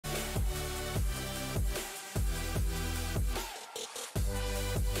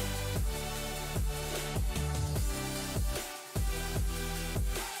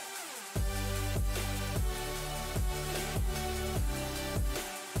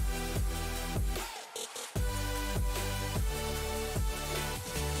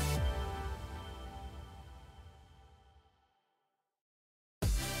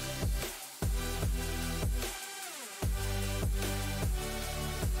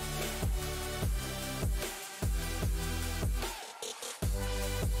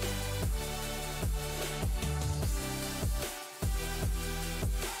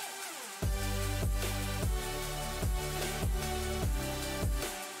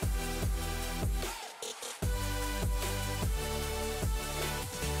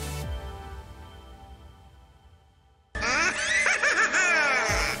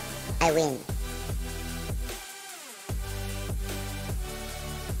I win.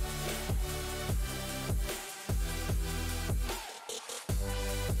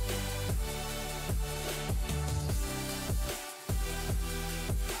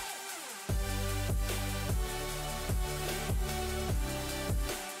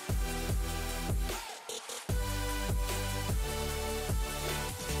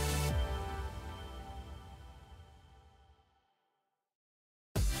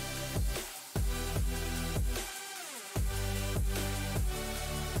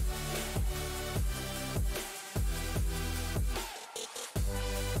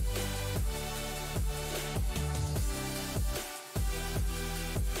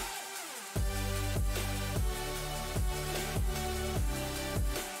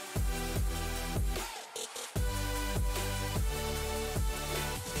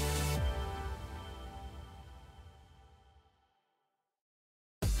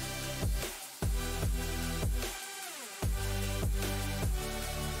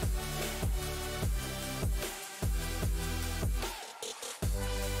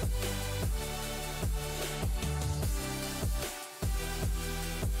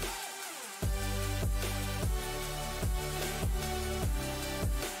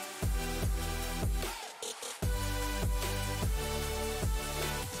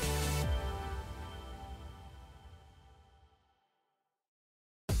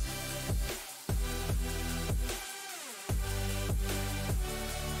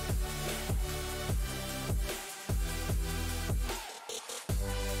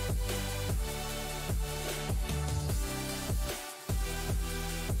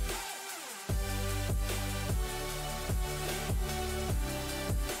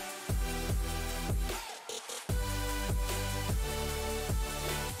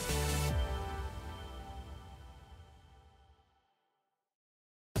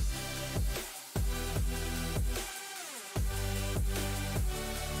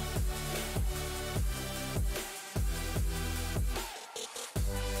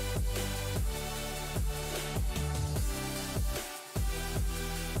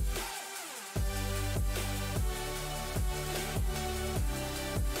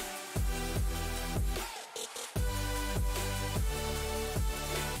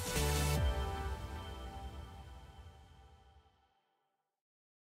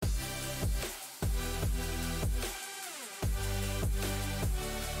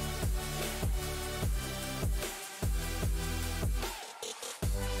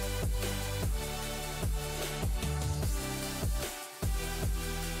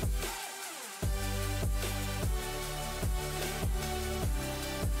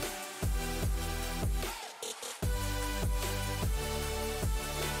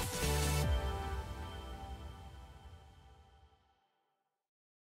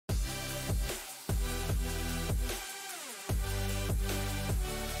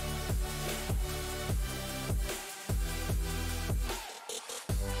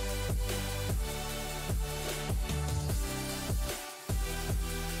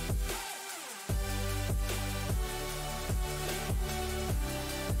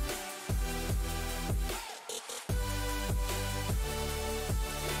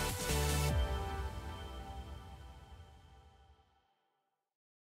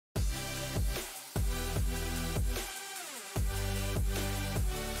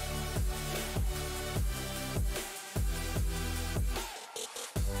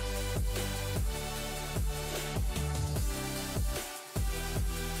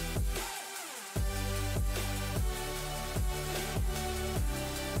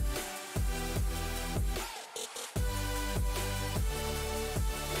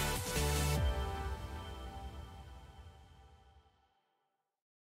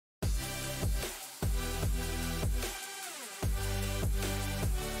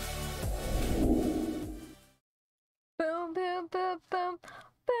 Boom, boom, boom, boom,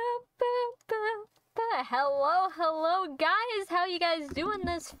 boom, boom, boom, boom. Hello, guys. How you guys doing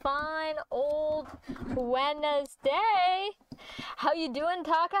this fine old Wednesday? How you doing,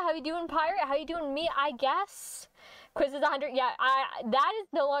 Taka? How you doing, Pirate? How you doing, me? I guess. Quiz is 100. Yeah, that is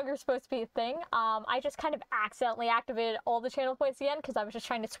no longer supposed to be a thing. I just kind of accidentally activated all the channel points again because I was just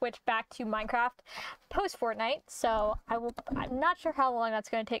trying to switch back to Minecraft post Fortnite. So I'm not sure how long that's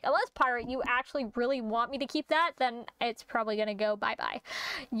going to take. Unless, Pirate, you actually really want me to keep that, then it's probably going to go bye-bye.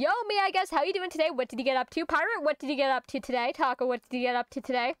 Yo, me, I guess. How you doing today? What did you get up to? Pirate, what did you get up to today? Taka, what did you get up to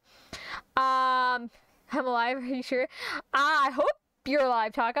today? I'm alive. Are you sure? I hope you're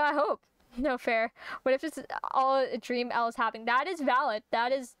alive, Taka. I hope. No fair. What if it's all a dream Elle is having? That is valid.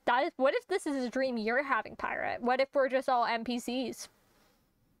 That is. What if this is a dream you're having, Pirate? What if we're just all NPCs?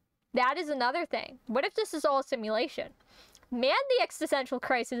 That is another thing. What if this is all a simulation? Man, the existential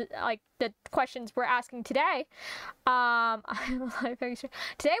crisis, like the questions we're asking today. Today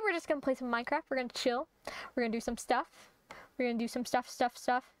we're just gonna play some Minecraft. We're gonna chill. We're gonna do some stuff. We're gonna do some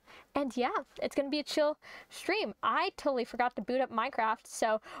stuff. And yeah, it's gonna be a chill stream. I totally forgot to boot up Minecraft,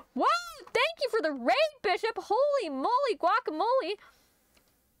 so whoa! Thank you for the raid, Bishop. Holy moly, guacamole!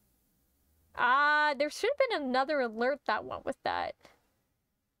 There should have been another alert that went with that.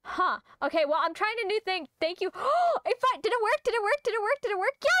 Huh. Okay, well, I'm trying a new thing. Thank you. Oh, did it work? Did it work? Did it work? Did it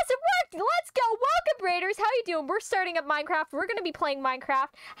work? Yes, it worked! Let's go! Welcome, Raiders! How you doing? We're starting up Minecraft. We're gonna be playing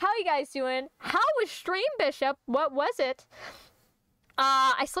Minecraft. How you guys doing? How was stream, Bishop? What was it?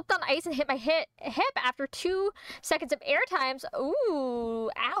 I slipped on ice and hit my hip after 2 seconds of air times. Ooh,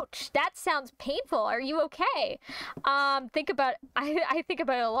 ouch. That sounds painful. Are you okay? I think about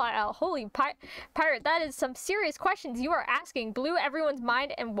it a lot. Holy pirate, that is some serious questions you are asking. Blew everyone's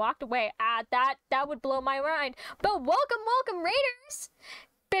mind and walked away. That would blow my mind. But welcome, Raiders!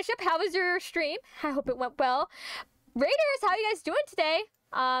 Bishop, how was your stream? I hope it went well. Raiders, how you guys doing today?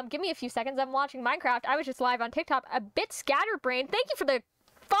 Give me a few seconds. I'm watching Minecraft. I was just live on TikTok. A bit scatterbrained. Thank you for the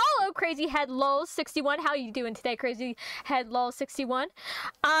follow, Crazy Head Lol 61. How you doing today, Crazy Head Lol 61?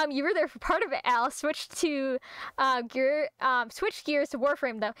 You were there for part of it, Al. Switched to switched gears to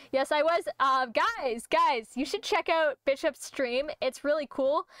Warframe though. Yes, I was. Guys, you should check out Bishop's stream. It's really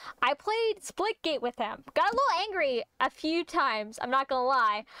cool. I played Splitgate with him. Got a little angry a few times. I'm not gonna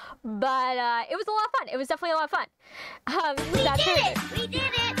lie, but it was a lot of fun. It was definitely a lot of fun. We did it! We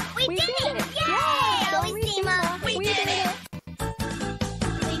did it! We did it! Yay! Elleliminate! We did it!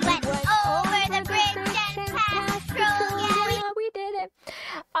 We went over the bridge and past Troll. Yeah, we did it.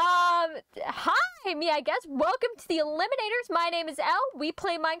 Hi, me, I guess. Welcome to the Eliminators. My name is Elle. We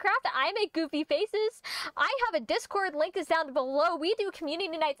play Minecraft. I make goofy faces. I have a Discord. Link is down below. We do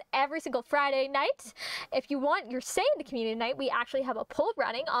community nights every single Friday night. If you want your say in the community night, we actually have a poll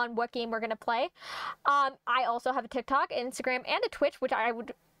running on what game we're going to play. I also have a TikTok, Instagram, and a Twitch, which I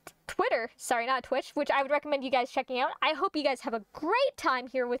would... not Twitch, which I would recommend you guys checking out. I hope you guys have a great time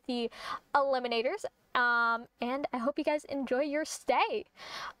here with the Eliminators. And I hope you guys enjoy your stay.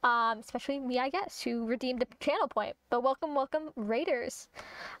 Especially me, I guess, who redeemed a channel point. But welcome, Raiders.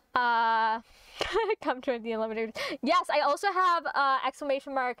 Come join the Eliminators. Yes, I also have,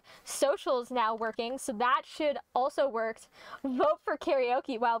 socials now working, so that should also work. Vote for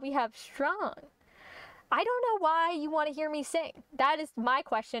karaoke while we have strong. I don't know why you want to hear me sing. That is my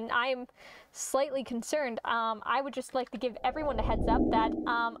question. I'm slightly concerned. I would just like to give everyone a heads up that,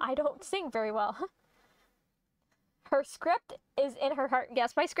 I don't sing very well. Her script is in her heart.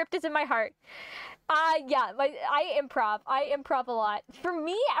 Yes, my script is in my heart. Yeah, I improv a lot. For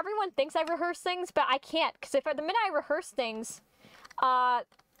me, everyone thinks I rehearse things, but I can't. Because the minute I rehearse things,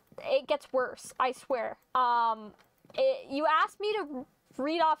 it gets worse. I swear. You ask me to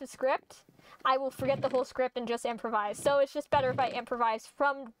read off a script, I will forget the whole script and just improvise. So it's just better if I improvise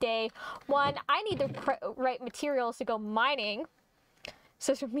from day one. I need to write materials to go mining.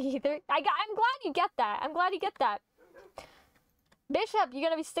 So for me, I'm glad you get that. I'm glad you get that. Bishop, you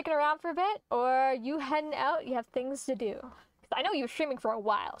gonna be sticking around for a bit? Or are you heading out? You have things to do. I know you were streaming for a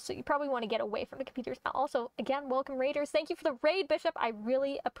while, so you probably want to get away from the computers. Also, again, welcome, Raiders. Thank you for the raid, Bishop. I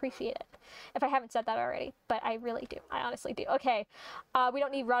really appreciate it. If I haven't said that already, but I really do. I honestly do. Okay, we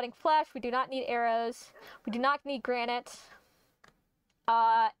don't need rotting flesh. We do not need arrows. We do not need granite.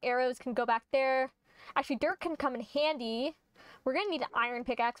 Arrows can go back there. Actually, dirt can come in handy. We're gonna need an iron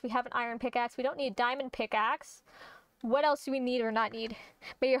pickaxe. We have an iron pickaxe. We don't need a diamond pickaxe. What else do we need or not need?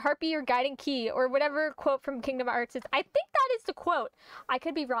 May your heart be your guiding key, or whatever quote from Kingdom Hearts is. I think that is the quote. I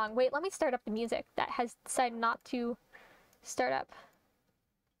could be wrong. Wait, let me start up the music. That has decided not to start up.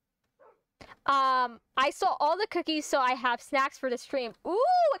 I saw all the cookies, so I have snacks for the stream. Ooh,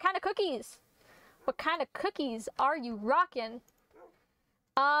 what kind of cookies? What kind of cookies are you rocking?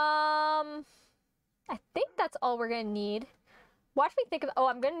 I think that's all we're gonna need. Watch me think of... Oh,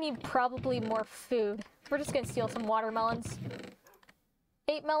 I'm gonna need probably more food. We're just gonna steal some watermelons.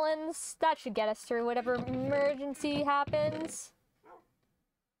 8 melons. That should get us through whatever emergency happens.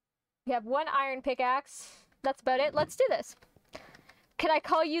 We have 1 iron pickaxe. That's about it. Let's do this. Can I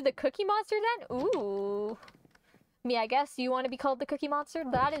call you the Cookie Monster then? Ooh. Me, I guess you want to be called the Cookie Monster?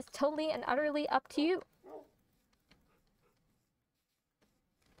 That is totally and utterly up to you.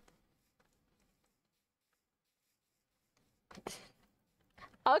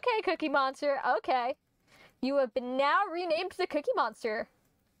 Okay, Cookie Monster. Okay. You have been now renamed the Cookie Monster.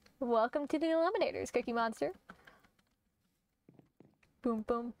 Welcome to the Eliminators, Cookie Monster. Boom,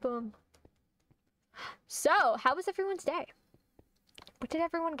 boom, boom. So, how was everyone's day? What did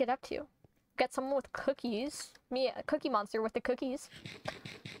everyone get up to? Got someone with cookies. Me, a cookie monster with the cookies.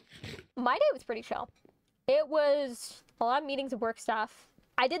 My day was pretty chill. It was a lot of meetings and work stuff.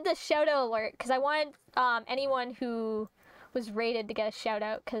 I did the shout out alert because I wanted anyone who was rated to get a shout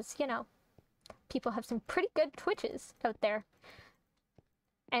out because, you know, people have some pretty good Twitches out there.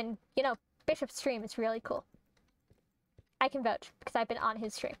 And, you know, Bishop's stream is really cool. I can vouch because I've been on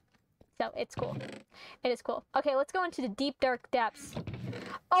his stream. So it's cool. It is cool. Okay, let's go into the deep dark depths.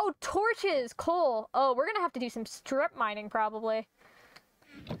 Oh, torches! Coal! Oh, we're gonna have to do some strip mining probably.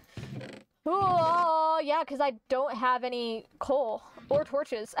 Oh, yeah, because I don't have any coal or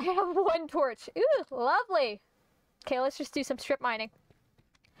torches. I have one torch. Ooh, lovely. Okay, let's just do some strip mining.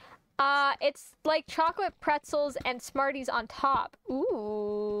 It's like chocolate pretzels and Smarties on top.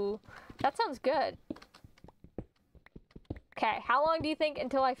 Ooh, that sounds good. Okay, how long do you think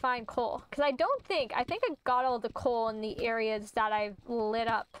until I find coal? Because I think I got all the coal in the areas that I've lit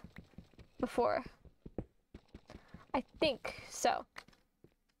up before. I think so.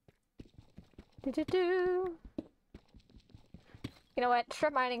 You know what?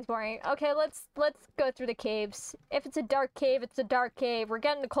 Strip mining's boring. Okay, let's go through the caves. If it's a dark cave, it's a dark cave. We're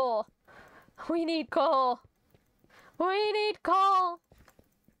getting the coal. We need coal. We need coal.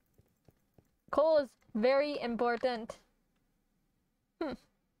 Coal is very important. I'm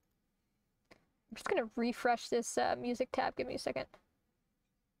just gonna refresh this music tab. Give me a second.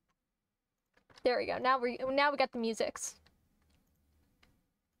 There we go. Now we got the musics.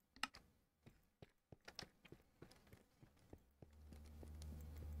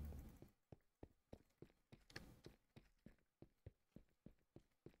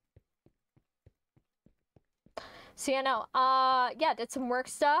 So yeah, no. Yeah, did some work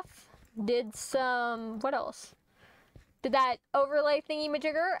stuff. Did some, what else? Did that overlay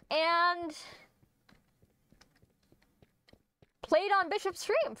thingy-majigger, and played on Bishop's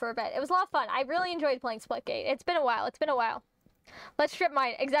stream for a bit. It was a lot of fun. I really enjoyed playing Splitgate. It's been a while. It's been a while. Let's strip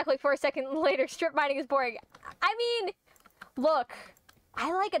mine. Exactly 4 seconds later, strip mining is boring. I mean, look,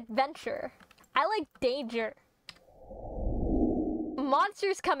 I like adventure. I like danger.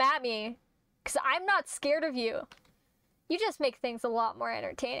 Monsters come at me, because I'm not scared of you. You just make things a lot more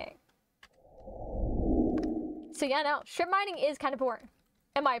entertaining. So yeah, no, strip mining is kind of boring,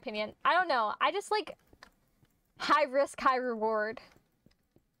 in my opinion. I don't know. I just like high risk, high reward.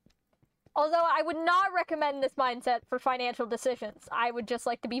 Although I would not recommend this mindset for financial decisions. I would just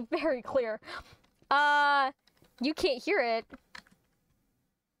like to be very clear. You can't hear it.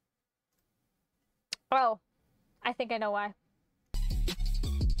 Oh, I think I know why.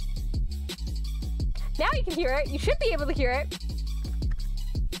 Now you can hear it. You should be able to hear it.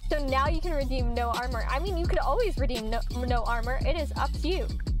 So now you can redeem no armor. I mean, you could always redeem no armor. It is up to you.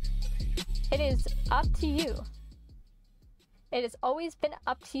 It is up to you. It has always been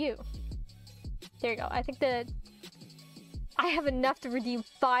up to you. There you go. I think that I have enough to redeem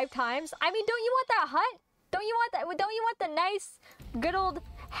 5 times. I mean, don't you want that hut? Don't you want that? Don't you want the nice, good old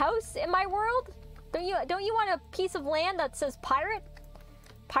house in my world? Don't you want a piece of land that says pirate?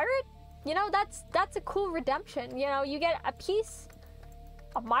 Pirate? You know, that's a cool redemption. You know, you get a piece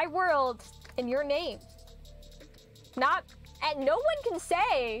of my world in your name. And no one can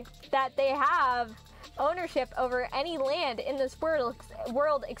say that they have ownership over any land in this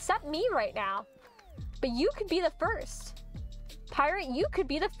world except me right now. But you could be the first. Pirate, you could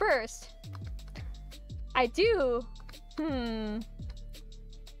be the first. I do. It's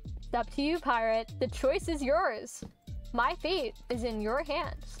up to you, Pirate. The choice is yours. My fate is in your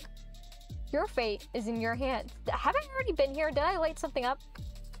hands. Your fate is in your hands. Haven't I already been here? Did I light something up?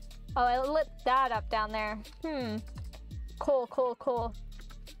 Oh, I lit that up down there. Cool, cool, cool.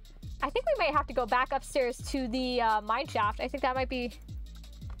 I think we might have to go back upstairs to the mine shaft. I think that might be...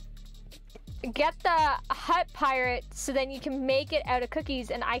 Get the hut, Pirate, so then you can make it out of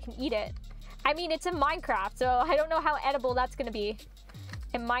cookies and I can eat it. I mean, it's in Minecraft, so I don't know how edible that's gonna be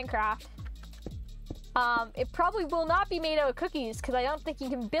in Minecraft. It probably will not be made out of cookies, because I don't think you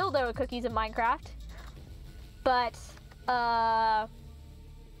can build out of cookies in Minecraft. But,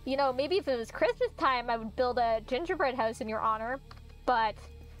 you know, maybe if it was Christmas time, I would build a gingerbread house in your honor. But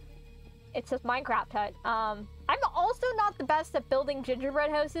it's a Minecraft hut. I'm also not the best at building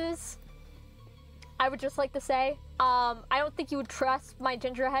gingerbread houses. I would just like to say. I don't think you would trust my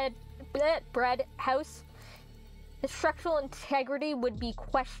gingerbread bread house. The structural integrity would be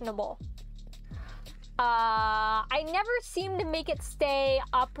questionable. I never seem to make it stay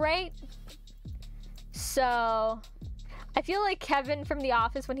upright. So, I feel like Kevin from The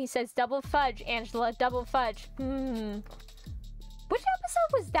Office when he says double fudge, Angela, double fudge. Which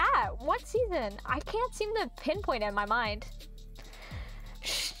episode was that? What season? I can't seem to pinpoint it in my mind.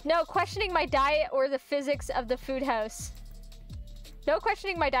 No, questioning my diet or the physics of the food house. No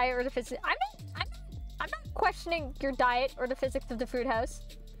questioning my diet or the physics. I'm not questioning your diet or the physics of the food house.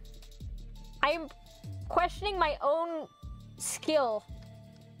 I am questioning my own skill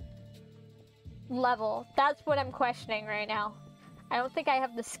level. That's what I'm questioning right now. I don't think I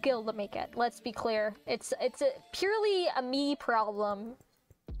have the skill to make it. Let's be clear. It's purely a me problem.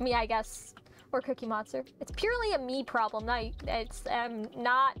 Me, I guess. Or Cookie Monster. It's purely a me problem. I'm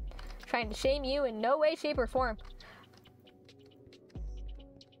not trying to shame you in no way, shape, or form.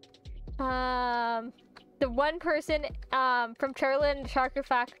 The one person from Charlie and the Chocolate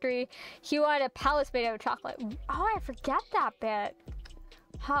Factory, he wanted a palace made out of chocolate. Oh, I forget that bit.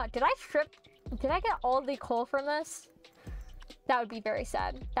 Huh, did I get all the coal from this? That would be very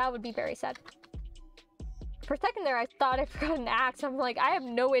sad. That would be very sad. For a second there, I thought I forgot an axe. I'm like, I have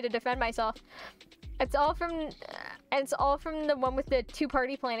no way to defend myself. It's all from the one with the 2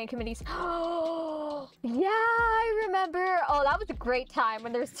 party planning committees. Oh, yeah, I remember. Oh, that was a great time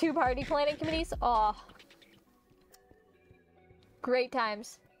when there's 2 party planning committees. Oh, great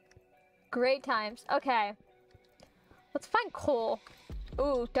times. Great times. Okay, let's find coal.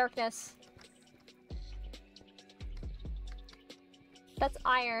 Ooh, darkness. That's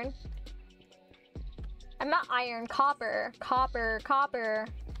iron. I'm not iron, copper. Copper.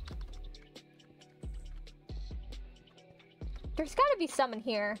 There's gotta be some in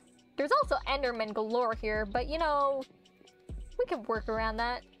here. There's also Enderman galore here, but you know, we can work around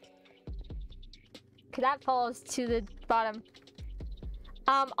that. Okay, that falls to the bottom.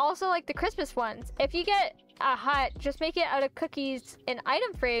 Also like the Christmas ones. If you get a hut, just make it out of cookies and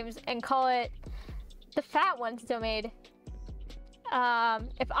item frames and call it the fat ones made.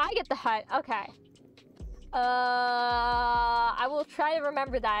 If I get the hut, okay. I will try to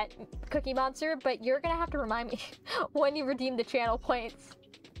remember that, Cookie Monster, but you're gonna have to remind me when you redeem the channel points.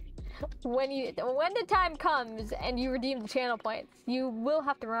 When the time comes and you redeem the channel points, you will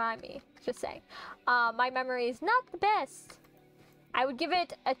have to remind me. Just saying. My memory is not the best. I would give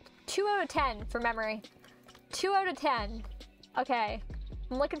it a 2 out of 10 for memory. 2 out of 10. Okay.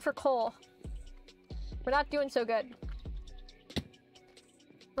 I'm looking for coal. We're not doing so good.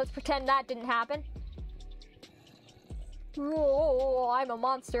 Let's pretend that didn't happen. Whoa, I'm a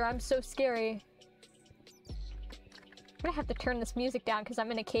monster. I'm so scary. I'm gonna have to turn this music down because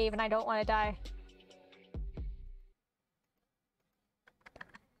I'm in a cave and I don't want to die.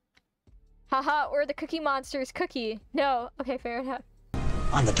 Haha, or the Cookie Monster's cookie. No. Okay, fair enough.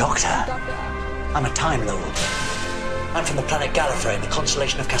 I'm the Doctor. I'm a Time Lord. I'm from the planet Gallifrey in the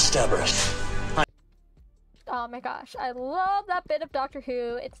constellation of Kasterborous. Oh my gosh, I love that bit of Doctor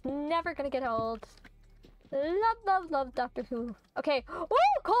Who. It's never gonna get old. Love Doctor Who. Okay. Woo!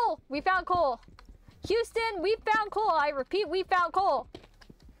 Coal! We found coal. Houston, we found coal. I repeat, we found coal.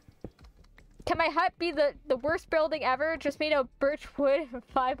 Can my hut be the worst building ever? Just made of birch wood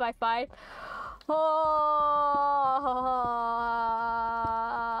 5x5. Oh.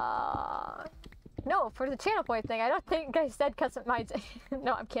 No, for the channel point thing, I don't think I said customize.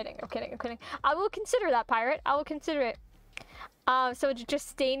 No, I'm kidding. I will consider that, pirate. I will consider it. So just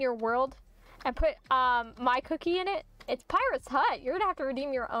stay in your world and put my cookie in it. It's Pirate's Hut. You're gonna have to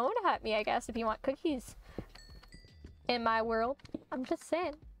redeem your own hut, me, I guess, if you want cookies in my world. I'm just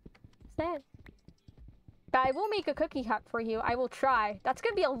saying. But I will make a cookie hut for you. I will try. That's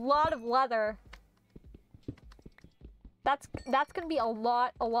gonna be a lot of leather. That's gonna be a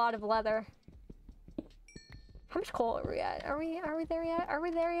lot of leather. How much coal are we at? Are we there yet? Are we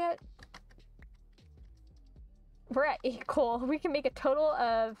there yet? We're at 8 coal. We can make a total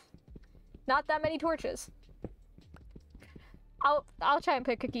of not that many torches. I'll try and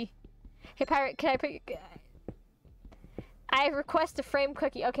put a cookie. Hey pirate, can I put? I request a framed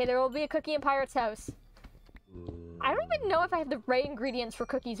cookie. Okay, there will be a cookie in Pirate's house. I don't even know if I have the right ingredients for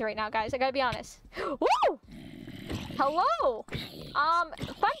cookies right now, guys. I gotta be honest. Woo! Hello.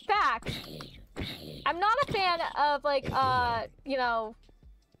 Fun fact. I'm not a fan of like you know,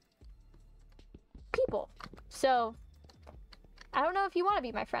 people. So I don't know if you want to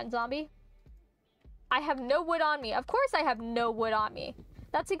be my friend, zombie. I have no wood on me. Of course I have no wood on me.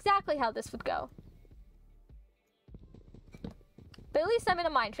 That's exactly how this would go. But at least I'm in a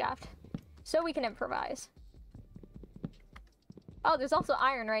mine shaft. So we can improvise. Oh, there's also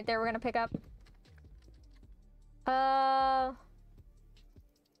iron right there we're gonna pick up.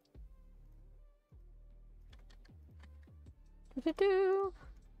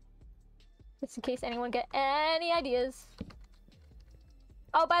 Just in case anyone get any ideas.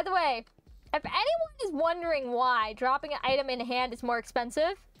 Oh, by the way, if anyone is wondering why dropping an item in hand is more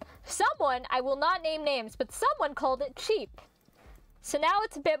expensive, someone, I will not name names, but someone called it cheap. So now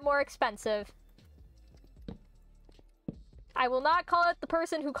it's a bit more expensive. I will not call it the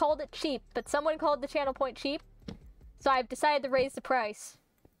person who called it cheap, but someone called the channel point cheap. So I've decided to raise the price.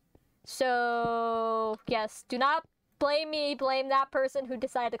 So, yes, do not blame me, blame that person who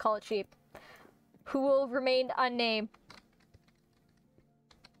decided to call it cheap. Who will remain unnamed.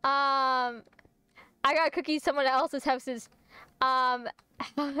 I got cookies someone else's houses.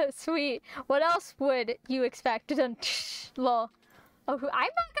 Sweet. What else would you expect? Lol. Oh, I'm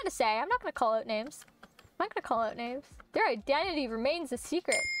not gonna say. I'm not gonna call out names. I'm not gonna call out names. Their identity remains a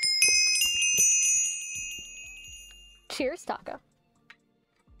secret. Cheers, Taco.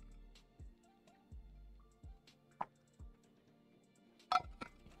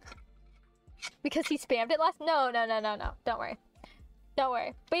 Because he spammed it last? No. Don't worry. Don't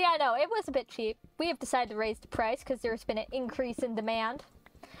worry. But yeah, no, it was a bit cheap. We have decided to raise the price because there's been an increase in demand.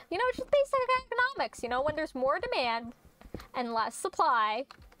 You know, it's just basic economics. You know, when there's more demand and less supply,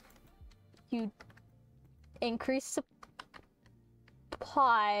 you increase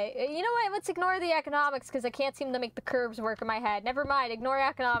supply. You know what? Let's ignore the economics because I can't seem to make the curves work in my head. Never mind. Ignore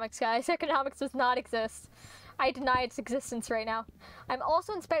economics, guys. Economics does not exist. I deny its existence right now. I'm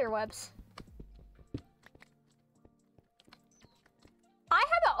also in spiderwebs.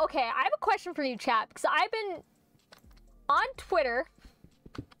 I have a question for you, chat, because I've been on Twitter.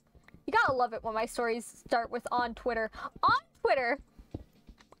 You gotta love it when my stories start with on Twitter. On Twitter,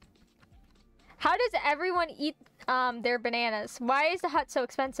 how does everyone eat their bananas? Why is the hut so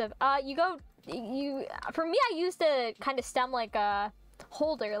expensive? For me, I used a kind of stem like a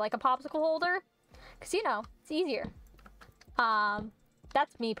holder, like a popsicle holder, because you know it's easier.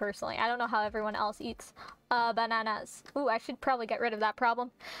 That's me personally. I don't know how everyone else eats bananas. Ooh, I should probably get rid of that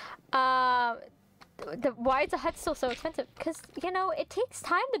problem. Why is a hut still so expensive? Because, you know, it takes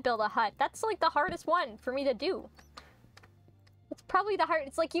time to build a hut. That's like the hardest one for me to do. It's probably the hard.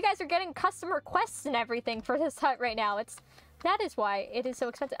 It's like you guys are getting custom requests and everything for this hut right now. That is why it is so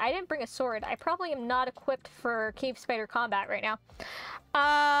expensive. I didn't bring a sword. I probably am not equipped for cave spider combat right now.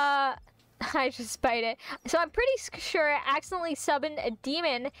 I just spied it. So I'm pretty sure I accidentally summoned a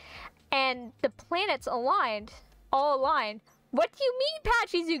demon and the planets aligned. All aligned. What do you mean,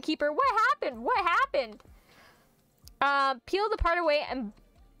 Patchy Zookeeper? What happened? What happened? Peel part away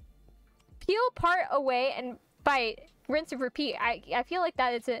and bite. Rinse and repeat. I feel like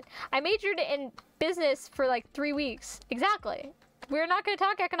that is it. I majored in business for like 3 weeks. Exactly. We're not going to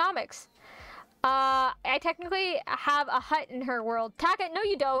talk economics. I technically have a hut in her world. Taka, no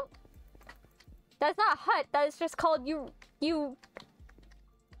you don't. That's not a hut. That is just called you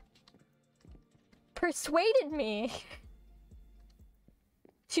persuaded me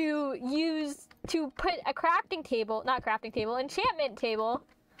to put a enchantment table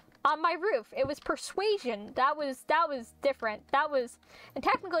on my roof. It was persuasion. That was different. And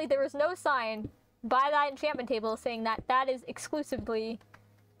technically there was no sign by that enchantment table saying that is exclusively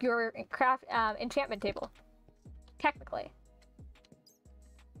your enchantment table. Technically.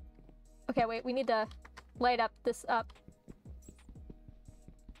 Okay, wait, we need to light up this up.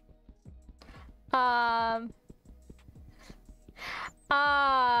 Oh,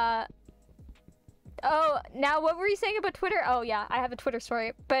 now what were you saying about Twitter? Oh yeah, I have a Twitter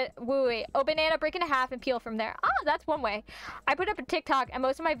story. But wait. Oh, banana, break in half and peel from there. Oh, that's one way. I put up a TikTok and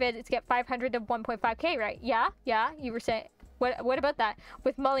most of my vids get 500 to 1.5k, right? Yeah, you were saying. What about that?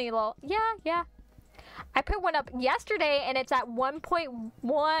 With Mully lol. Yeah. I put one up yesterday and it's at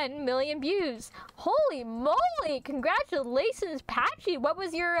 1.1 million views. Holy moly! Congratulations, Patchy. What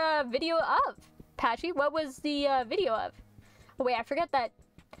was your video of? Patchy, what was the video of? Oh wait, I forget that.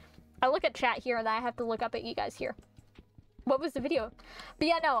 I look at chat here and then I have to look up at you guys here. What was the video? But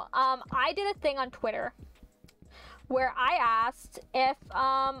yeah, no, I did a thing on Twitter where I asked if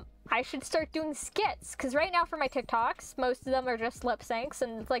I should start doing skits. Because right now for my TikToks, most of them are just lip syncs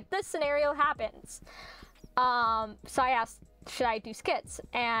and it's like this scenario happens. So I asked, should I do skits?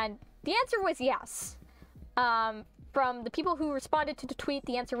 And the answer was yes. From the people who responded to the tweet,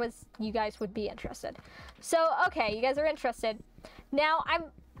 the answer was you guys would be interested. So, okay, you guys are interested. Now,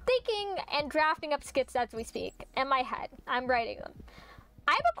 I'm thinking and drafting up skits as we speak in my head. I'm writing them.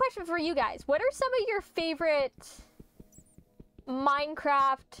 I have a question for you guys. What are some of your favorite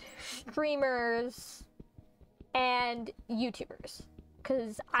Minecraft streamers and YouTubers?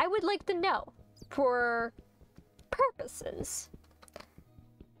 Because I would like to know for purposes.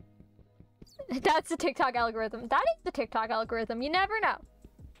 That's the TikTok algorithm. That is the TikTok algorithm. You never know.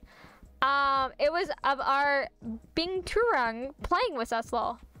 It was of our Bing Turung playing with us,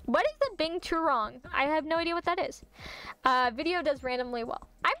 lol. What is the Bing Turung? I have no idea what that is. Video does randomly well.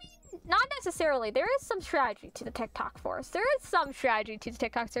 I mean, not necessarily. There is some strategy to the TikTok force. There is some strategy to the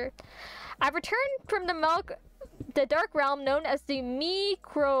TikTok search. I've returned from the dark realm known as the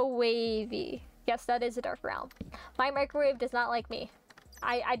microwavy. Yes, that is a dark realm. My microwave does not like me.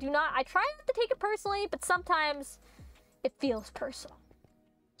 I do not. I try not to take it personally, but sometimes it feels personal.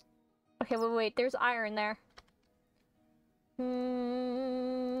 Okay, wait. There's iron there.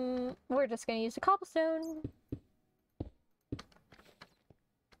 We're just gonna use the cobblestone.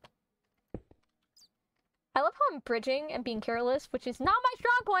 I love how I'm bridging and being careless, which is not my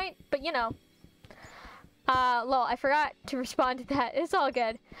strong point, but you know. Lol, I forgot to respond to that. It's all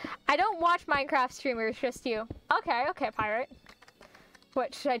good. I don't watch Minecraft streamers, just you. Okay, pirate.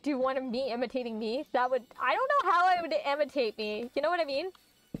 What, should I do one of me imitating me? That would, I don't know how I would imitate me. You know what I mean?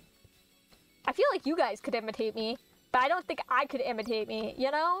 I feel like you guys could imitate me, but I don't think I could imitate me, you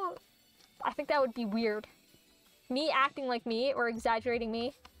know? I think that would be weird. Me acting like me or exaggerating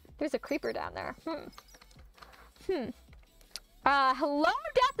me. There's a creeper down there. Hello,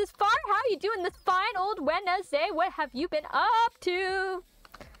 Death is far. How are you doing this fine old Wednesday? What have you been up to?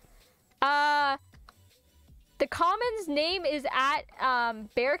 The common's name is at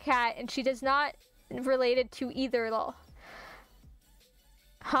Bearcat, and she does not related to either, lol.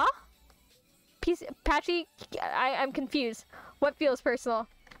 Huh? Patchy, I'm confused. What feels personal?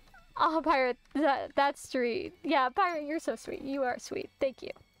 Oh, Pirate, that's sweet. Yeah, Pirate, you're so sweet. You are sweet. Thank you.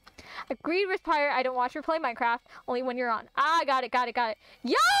 Agreed with Pirate. I don't watch her play Minecraft. Only when you're on. Ah, got it. Yo,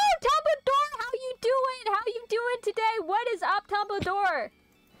 Tumbledore, how you doing? How you doing today? What is up, Tumbledore?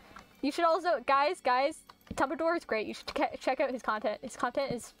 You should also, guys, Tumbledore is great. You should check out his content. His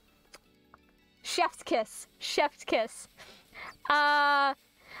content is chef's kiss. I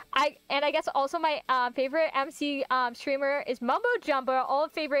guess also my favorite MC streamer is Mumbo Jumbo. All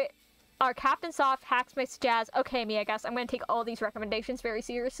favorite are Captain Soft, Hacks Mix, Jazz. Okay, me, I guess. I'm gonna take all these recommendations very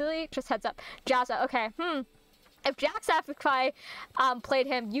seriously. Just heads up. Jazza, okay. If Jacksepticeye played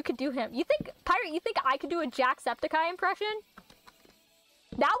him, you could do him. You think, Pirate, you think I could do a Jacksepticeye impression?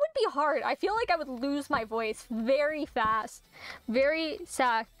 That would be hard. I feel like I would lose my voice very fast. Very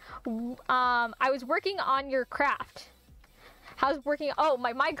sad. I was working on your craft. How's it working? Oh,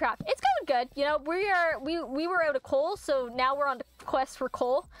 my Minecraft. It's going good. You know, we were out of coal, so now we're on the quest for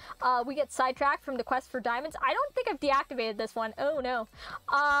coal. We get sidetracked from the quest for diamonds. I don't think I've deactivated this one. Oh no.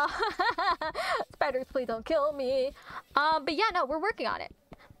 Spiders, please don't kill me. But yeah, no, we're working on it.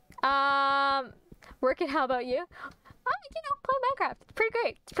 Working. How about you? You know, play Minecraft. It's pretty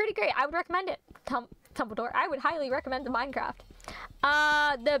great. It's pretty great. I would recommend it. Tumbledore. I would highly recommend the Minecraft.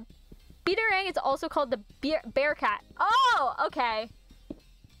 The Beaterang is also called the Bearcat. Oh, okay.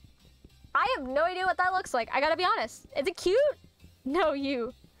 I have no idea what that looks like. I gotta be honest. Is it cute? No,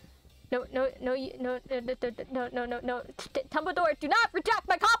 you. No. Tumbledore, do not reject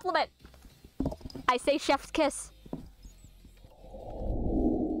my compliment. I say chef's kiss.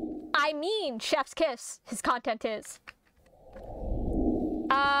 I mean chef's kiss. His content is.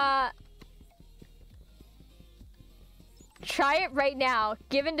 Try it right now.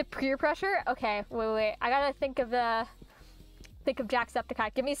 Given the peer pressure. Okay, wait. I gotta think of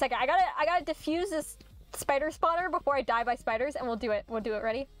Jacksepticeye. Give me a second. I gotta diffuse this spider spawner before I die by spiders, and we'll do it.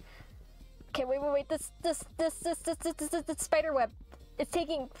 Ready? Okay, wait. This spider web. It's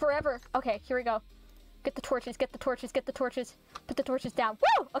taking forever. Okay, here we go. Get the torches. Put the torches down.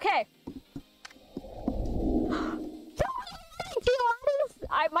 Woo! Okay.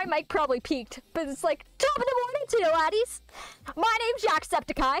 My mic probably peaked, but it's like, top of the morning to you, laddies. My name's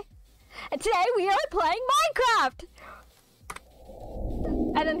Jacksepticeye, and today we are playing Minecraft.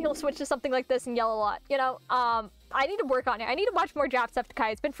 And then he'll switch to something like this and yell a lot. You know, I need to work on it. I need to watch more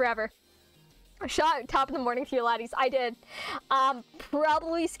Jacksepticeye. It's been forever. Shot top of the morning to you, laddies. I did.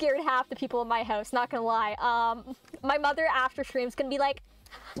 Probably scared half the people in my house, not gonna lie. My mother after stream's gonna be like,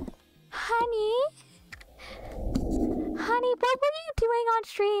 Honey, what were you doing on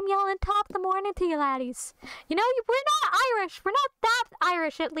stream yelling top of the morning to you laddies? You know, we're not Irish. We're not that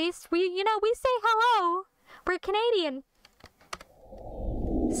Irish, at least. We say hello. We're Canadian.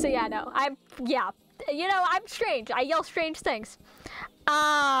 So yeah, no. You know, I'm strange. I yell strange things.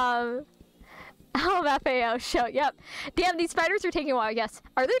 Oh, FAO show. Yep. Damn, these spiders are taking a while. Yes.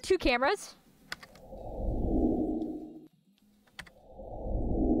 Are there 2 cameras?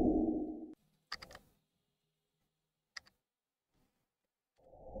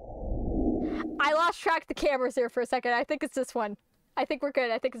 I lost track of the cameras there for a second. I think it's this one. I think we're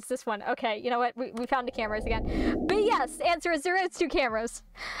good. I think it's this one. Okay, you know what? We found the cameras again. But yes, answer is there is 2 cameras.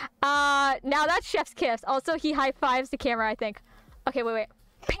 Now that's Chef's Kiss. Also, he high-fives the camera, I think. Okay, wait.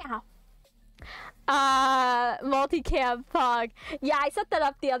 Pow. Multicam fog. Yeah, I set that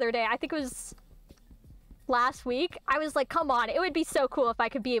up the other day. I think it was last week. I was like, come on, it would be so cool if I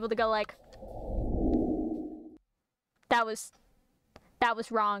could be able to go like, that was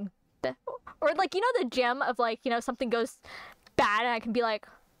wrong. Or like, you know, the gem of like, you know, something goes bad and I can be like,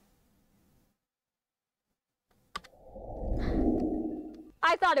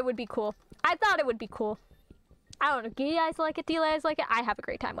 I thought it would be cool. I thought it would be cool. I don't know. Do you guys like it? Do you guys like it? I have a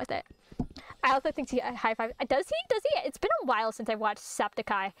great time with it. I also think high five. Does he? Does he? It's been a while since I watched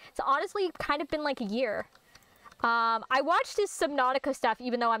Septiceye. It's honestly kind of been like a year. I watched his Subnautica stuff,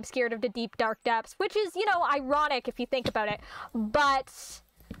 even though I'm scared of the deep, dark depths, which is, you know, ironic if you think about it. But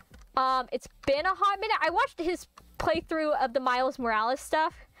it's been a hot minute. I watched his playthrough of the Miles Morales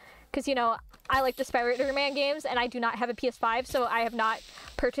stuff, because, you know, I like the Spider-Man games, and I do not have a PS5, so I have not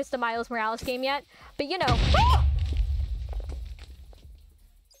purchased the Miles Morales game yet. But, you know...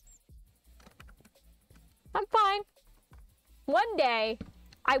 I'm fine. One day,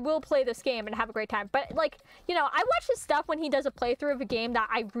 I will play this game and have a great time. But, like, you know, I watch his stuff when he does a playthrough of a game that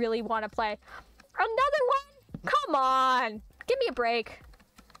I really want to play. Another one? Come on. Give me a break.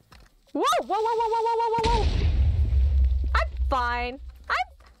 Whoa, whoa, whoa, whoa, whoa, whoa, whoa, whoa, whoa. I'm fine.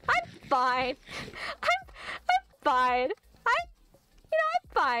 I'm fine. I'm fine. I'm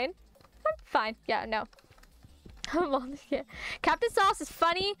fine. I'm fine. Yeah, no. Captain Sauce is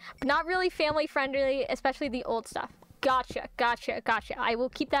funny, but not really family friendly, especially the old stuff. Gotcha, gotcha, gotcha. I will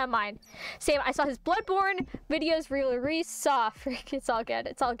keep that in mind. Same, I saw his Bloodborne videos, saw. It's all good,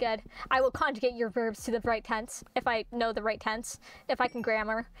 it's all good. I will conjugate your verbs to the right tense, if I know the right tense, if I can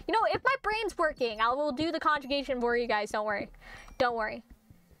grammar. You know, if my brain's working, I will do the conjugation for you guys, don't worry. Don't worry.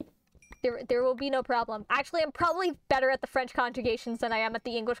 There will be no problem. Actually, I'm probably better at the French conjugations than I am at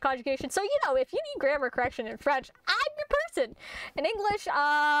the English conjugation. So, you know, if you need grammar correction in French, I'm your person. In English,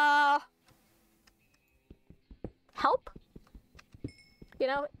 help? You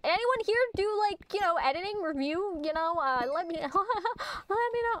know, anyone here do, like, you know, editing, review, you know, let me know.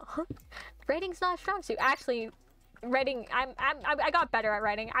 Writing's not a strong suit. Actually, writing, I got better at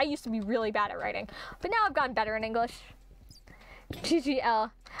writing. I used to be really bad at writing, but now I've gotten better in English.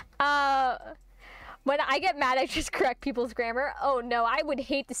 GGL. When I get mad, I just correct people's grammar. Oh no, I would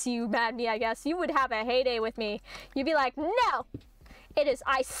hate to see you mad at me, I guess. You would have a heyday with me. You'd be like, no! It is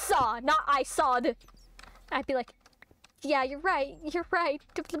I saw, not I sawed. I'd be like, yeah, you're right.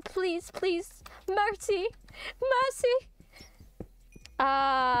 Please, please. Mercy. Mercy.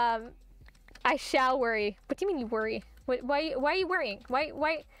 I shall worry. What do you mean you worry? Why are you worrying? What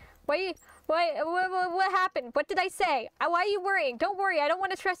happened? What did I say? Why are you worrying? Don't worry. I don't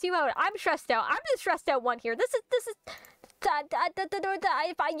want to stress you out. I'm stressed out. I'm the stressed out one here. This is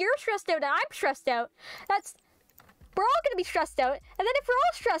if you're stressed out and I'm stressed out, we're all gonna be stressed out. And then if we're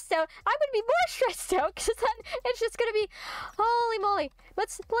all stressed out, I'm gonna be more stressed out, because then it's just gonna be, holy moly.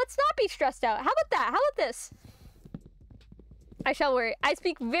 Let's not be stressed out. How about that? How about this? I shall worry. I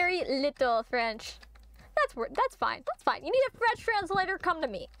speak very little French. That's fine. That's fine. You need a French translator? Come to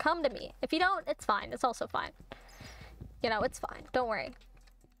me. Come to me. If you don't, it's fine. It's also fine. You know, it's fine. Don't worry.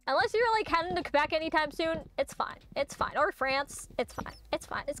 Unless you're like heading to Quebec anytime soon, it's fine. It's fine. Or France, it's fine. It's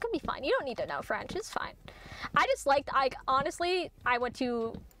fine. It's gonna be fine. You don't need to know French. It's fine. I just liked, honestly, I went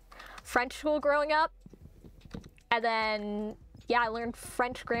to French school growing up. And then, yeah, I learned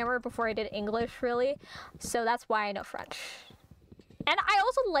French grammar before I did English, really. So that's why I know French. And I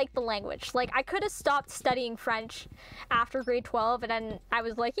also like the language. Like, I could have stopped studying French after grade 12, and then I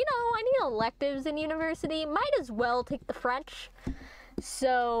was like, you know, I need electives in university. Might as well take the French.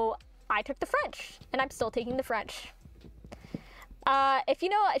 So I took the French, and I'm still taking the French. If you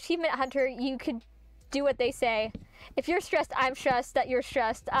know Achievement Hunter, you could do what they say. If you're stressed, I'm stressed that you're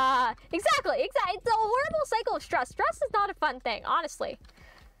stressed. Exactly. It's a horrible cycle of stress. Stress is not a fun thing, honestly.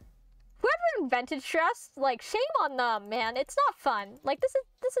 Whoever invented stress, like, shame on them, man. It's not fun. Like, this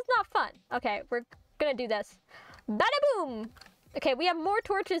is not fun. Okay, we're gonna do this. Bada boom! Okay, we have more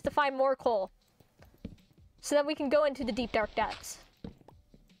torches to find more coal. So that we can go into the deep, dark depths.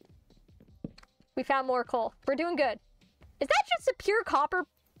 We found more coal. We're doing good. Is that just a pure copper?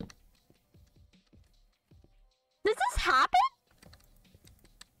 Does this happen?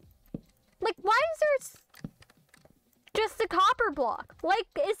 Like, why is there just a copper block? Like,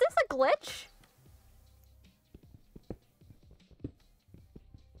 is this a glitch?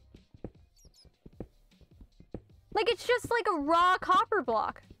 Like, it's just like a raw copper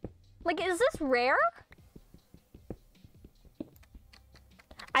block. Like, is this rare?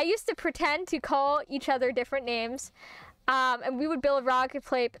 I used to pretend to call each other different names, and we would build a rocket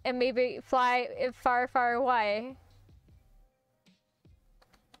plane and maybe fly far, far away.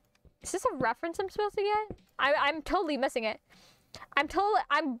 Is this a reference I'm supposed to get? I'm totally missing it.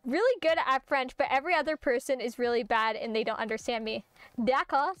 I'm really good at French, but every other person is really bad and they don't understand me.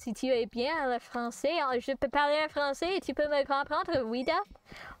 D'accord, si tu es bien le français, je peux parler en français et tu peux me comprendre, oui, da?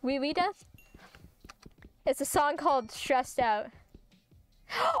 Oui, oui, da? It's a song called Stressed Out.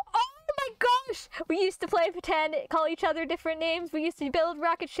 Oh my gosh! We used to play pretend, call each other different names. We used to build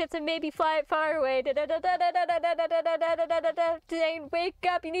rocket ships and maybe fly it far away. Saying, wake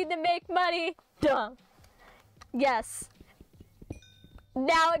up, you need to make money. Duh. Yes.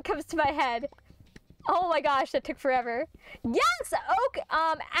 Now it comes to my head. Oh my gosh, that took forever. Yes, Oak,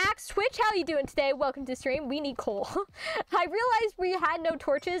 Axe Twitch, how you doing today? Welcome to the stream. We need coal. I realized we had no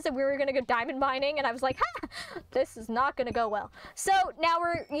torches and we were gonna go diamond mining, and I was like, ha, this is not gonna go well. So now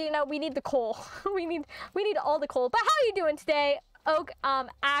we're, you know, we need the coal. we need all the coal. But how are you doing today? Oak,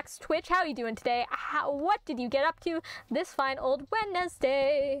 Axe Twitch, how are you doing today? What did you get up to this fine old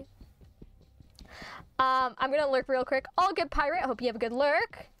Wednesday? I'm gonna lurk real quick. All good, Pirate. I hope you have a good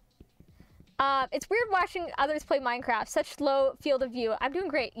lurk. It's weird watching others play Minecraft. Such low field of view. I'm doing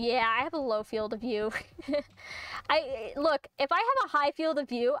great. Yeah, I have a low field of view. Look, if I have a high field of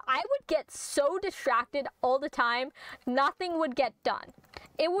view, I would get so distracted all the time. Nothing would get done.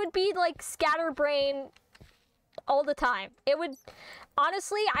 It would be like scatterbrain all the time. It would,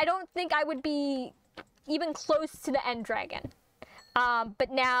 honestly, I don't think I would be even close to the end dragon.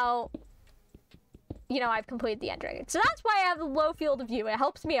 But now, you know, I've completed the end dragon. So that's why I have a low field of view. It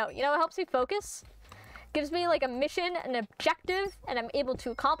helps me out. You know, it helps me focus. Gives me like a mission, an objective, and I'm able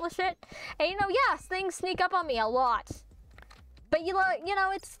to accomplish it. And you know, yes, things sneak up on me a lot. But you know,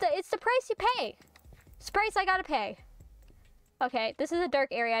 it's the price you pay. It's the price I gotta pay. Okay, this is a dark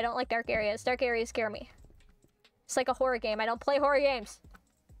area. I don't like dark areas. Dark areas scare me. It's like a horror game. I don't play horror games.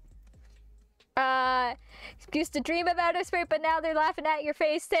 Used to dream about it, but now they're laughing at your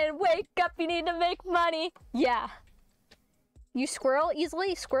face saying, wake up, you need to make money. Yeah. You squirrel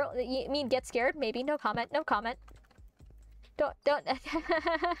easily? Squirrel, you mean get scared? Maybe. No comment. No comment. Don't. Let's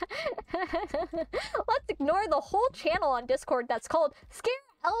ignore the whole channel on Discord that's called Scare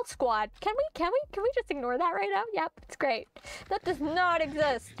L Squad. Can we just ignore that right now? Yep, it's great. That does not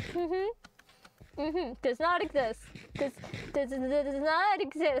exist. Does not exist. Does not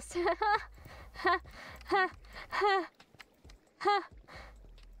exist.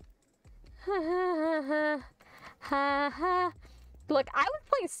 Look, I was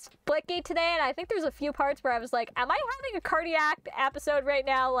playing Splitgate today, and I think there's a few parts where I was like, am I having a cardiac episode right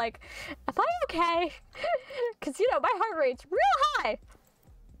now? Like, am I okay? Because, you know, my heart rate's real high.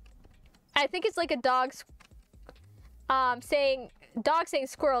 I think it's like a dog's saying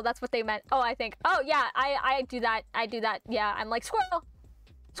squirrel. That's what they meant. Oh, I think. Oh, yeah, I do that. I do that. Yeah, I'm like, squirrel,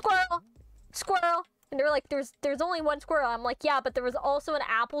 squirrel, squirrel. And they were like, there's only one squirrel. I'm like, yeah, but there was also an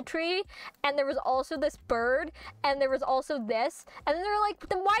apple tree, and there was also this bird, and there was also this. And then they were like,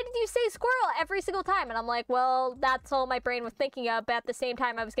 then why did you say squirrel every single time? And I'm like, well, that's all my brain was thinking of, but at the same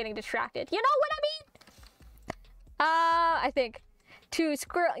time I was getting distracted. You know what I mean? I think to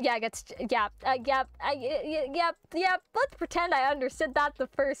squirrel, yeah, yep. Let's pretend I understood that the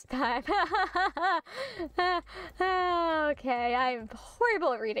first time. Okay, I'm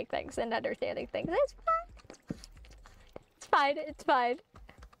horrible at reading things and understanding things. It's fine. It's fine. It's fine.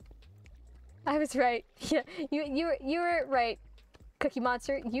 I was right. Yeah, you were right, Cookie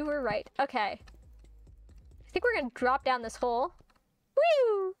Monster. You were right. Okay. I think we're gonna drop down this hole.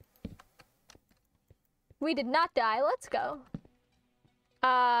 Woo! We did not die. Let's go.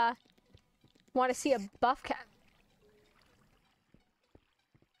 Want to see a buff cat?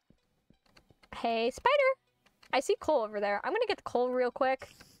 Hey, spider! I see coal over there. I'm gonna get the coal real quick,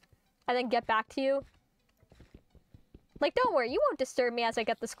 and then get back to you. Like, don't worry, you won't disturb me as I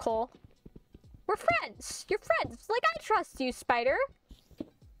get this coal. We're friends! You're friends! Like, I trust you, spider!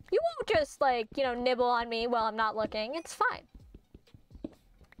 You won't just, like, you know, nibble on me while I'm not looking. It's fine.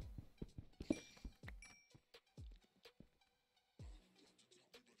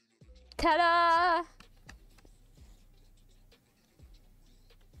 Ta-da!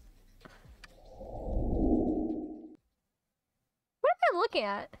 What am I looking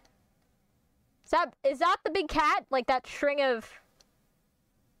at? Is that the big cat? Like that string of...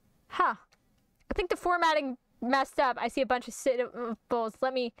 Huh. I think the formatting messed up. I see a bunch of symbols.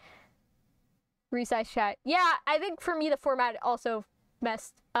 Let me resize chat. Yeah, I think for me the format also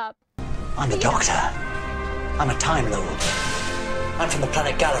messed up. I'm the Doctor. I'm a Time Lord. I'm from the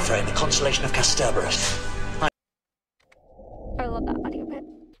planet Gallifrey in the constellation of Cerberus. I love that audio bit.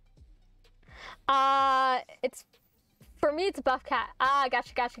 It's... For me, it's a buff cat. Ah,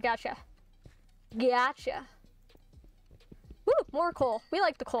 gotcha. Woo, more coal. We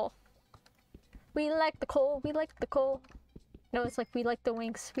like the coal. We like the coal, we like the coal. No, it's like we like the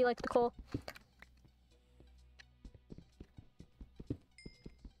winks, we like the coal.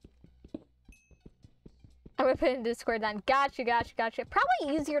 I'm gonna put it in Discord then. Gotcha, gotcha, gotcha.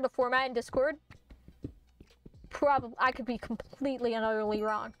 Probably easier to format in Discord. Probably, I could be completely and utterly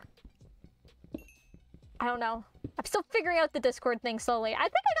wrong. I don't know. I'm still figuring out the Discord thing slowly. I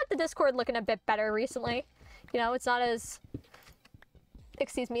think I got the Discord looking a bit better recently. You know, it's not as...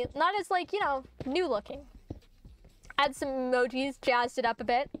 Excuse me. Not as, like, you know, new looking. Add some emojis, jazzed it up a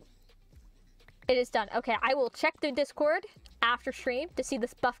bit. It is done. Okay, I will check the Discord after stream to see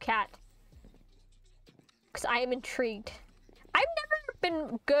this buff cat. Because I am intrigued. I've never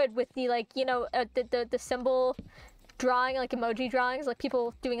been good with the, like, you know, the symbol drawing, like emoji drawings, like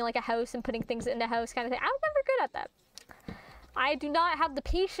people doing like a house and putting things in the house kind of thing. I was never good at that. I do not have the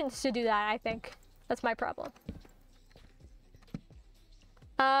patience to do that, I think. That's my problem.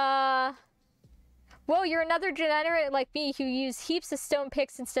 Whoa, you're another degenerate like me who use heaps of stone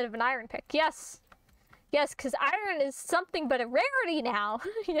picks instead of an iron pick. Yes. Yes, because iron is something but a rarity now,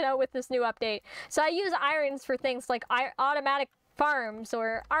 you know, with this new update. So I use irons for things like automatic farms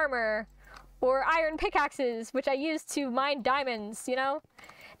or armor or iron pickaxes, which I use to mine diamonds, you know?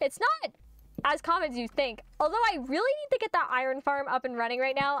 It's not as common as you think. Although I really need to get that iron farm up and running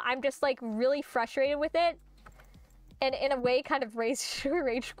right now. I'm just like really frustrated with it. And in a way kind of rage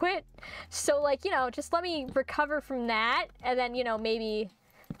quit. So like, you know, just let me recover from that. And then, you know, maybe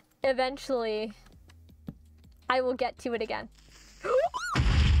eventually I will get to it again.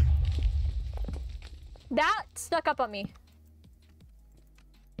 That snuck up on me.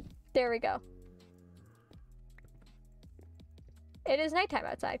 There we go. It is nighttime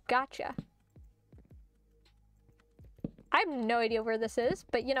outside. Gotcha. I have no idea where this is,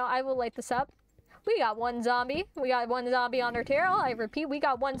 but you know, I will light this up. We got one zombie. We got one zombie on our tail. I repeat, we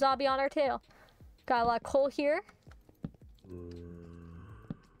got one zombie on our tail. Got a lot of coal here.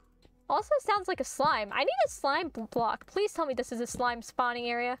 Also sounds like a slime. I need a slime block. Please tell me this is a slime spawning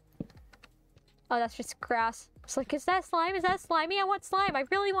area. Oh, that's just grass. It's like, is that slime? Is that slimy? I want slime. I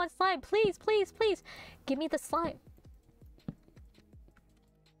really want slime. Please, please, please. Give me the slime.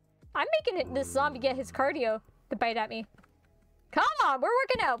 I'm making this zombie get his cardio to bite at me. Come on, we're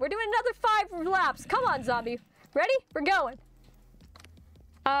working out. We're doing another 5 laps. Come on, zombie. Ready? We're going.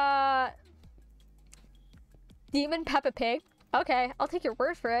 Demon Peppa Pig. Okay, I'll take your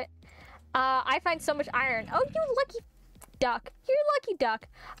word for it. I find so much iron. Oh, you lucky duck. You're a lucky duck.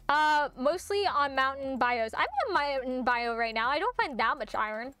 Mostly on mountain bios. I'm in a mountain bio right now. I don't find that much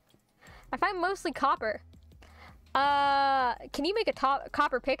iron. I find mostly copper. Can you make a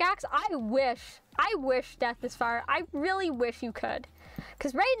copper pickaxe? I wish Death is Fire. I really wish you could.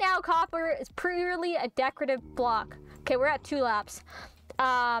 Because right now, copper is purely a decorative block. Okay, we're at 2 laps.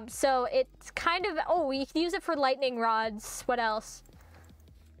 So it's kind of... Oh, we can use it for lightning rods. What else?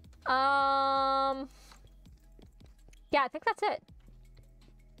 Yeah, I think that's it.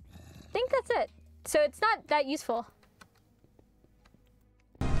 So it's not that useful.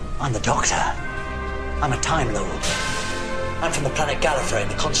 I'm the Doctor. I'm a Time Lord. I'm from the planet Gallifrey in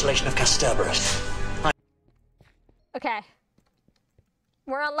the constellation of Cerberus. Okay.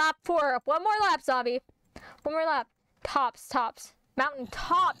 We're on lap 4. One more lap, zombie. One more lap. Tops. Mountain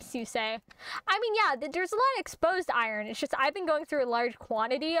tops, you say? I mean, yeah, there's a lot of exposed iron. It's just I've been going through a large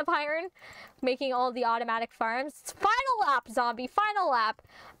quantity of iron, making all the automatic farms. It's final lap, zombie. Final lap.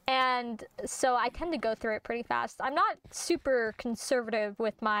 And so I tend to go through it pretty fast. I'm not super conservative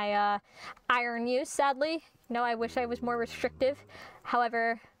with my iron use, sadly. You know, I wish I was more restrictive.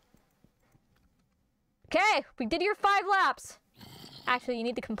 However... Okay, we did your 5 laps. Actually, you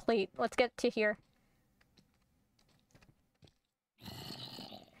need to complete. Let's get to here.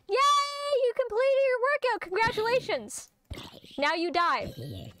 Yay! You completed your workout! Congratulations! Now you die.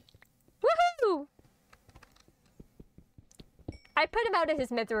 Woohoo! I put him out of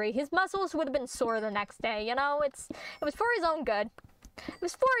his misery. His muscles would have been sore the next day, you know? It was for his own good. It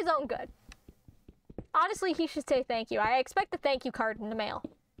was for his own good. Honestly, he should say thank you. I expect a thank you card in the mail.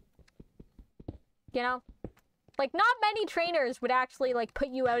 You know? Like, not many trainers would actually, like, put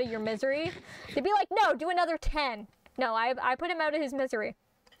you out of your misery. They'd be like, no, do another 10. No, I put him out of his misery.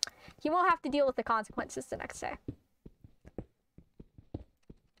 He won't have to deal with the consequences the next day.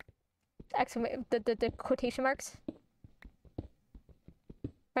 The quotation marks.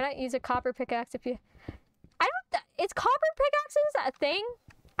 Why not use a copper pickaxe if you... Is copper pickaxes a thing?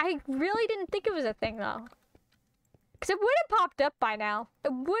 I really didn't think it was a thing, though. Because it would have popped up by now.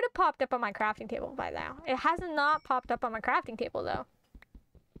 It would have popped up on my crafting table by now. It has not popped up on my crafting table, though.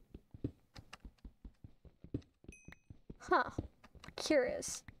 Huh.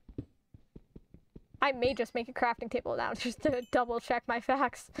 Curious. I may just make a crafting table now just to double check my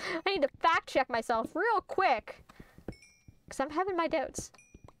facts. I need to fact check myself real quick. Because I'm having my doubts.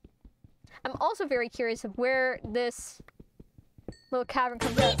 I'm also very curious of where this little cavern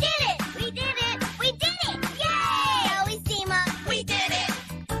comes out. We did it! We did it! We did it! Yay! Always team up! We did it!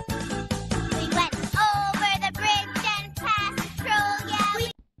 We went over the bridge and past the troll, yeah!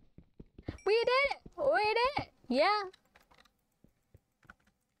 We did it! We did it! Yeah.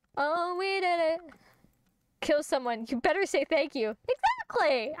 Oh, we did it. Kill someone. You better say thank you.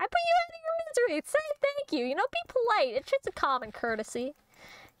 Exactly! I put you out of your misery. Say thank you. You know, be polite. It's just a common courtesy.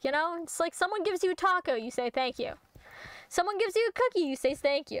 You know, it's like someone gives you a taco, you say thank you. Someone gives you a cookie, you say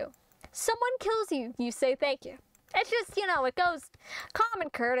thank you. Someone kills you, you say thank you. It's just, you know, it goes common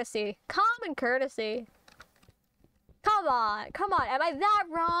courtesy. Common courtesy. Come on, come on. Am I that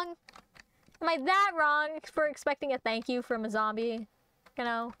wrong? Am I that wrong for expecting a thank you from a zombie? You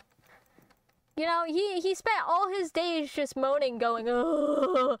know? You know, he spent all his days just moaning, going,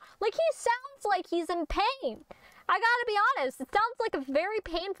 ugh. Like, he sounds like he's in pain. I gotta be honest, it sounds like a very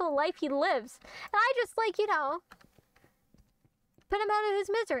painful life he lives. And I just, like, you know, put him out of his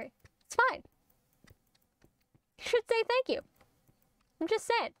misery. It's fine. You should say thank you. I'm just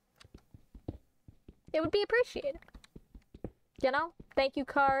saying. It would be appreciated. You know? Thank you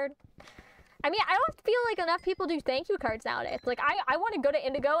card. I mean, I don't feel like enough people do thank you cards nowadays. Like, I want to go to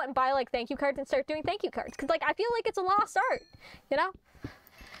Indigo and buy, like, thank you cards and start doing thank you cards. Because, like, I feel like it's a lost art. You know?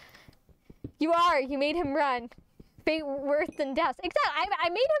 You made him run. Fate worse than death. Exactly. I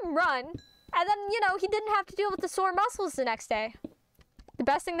made him run. And then, you know, he didn't have to deal with the sore muscles the next day. The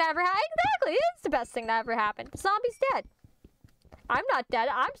best thing that ever happened. Exactly. It is the best thing that ever happened. The zombie's dead. I'm not dead.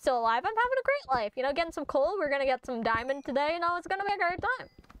 I'm still alive. I'm having a great life. You know, getting some coal. We're going to get some diamond today. You know, it's going to be a great time.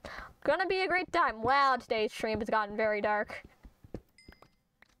 Gonna be a great time. Wow, today's stream has gotten very dark.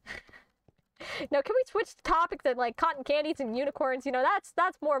 Now, can we switch the topic to, like, cotton candies and unicorns? You know,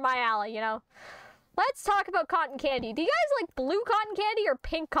 that's more my alley, you know? Let's talk about cotton candy. Do you guys like blue cotton candy or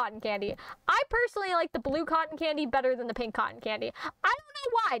pink cotton candy? I personally like the blue cotton candy better than the pink cotton candy. I don't know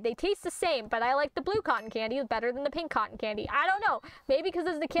why. They taste the same, but I like the blue cotton candy better than the pink cotton candy. I don't know. Maybe because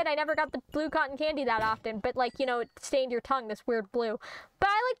as a kid I never got the blue cotton candy that often, but, like, you know, it stained your tongue this weird blue. But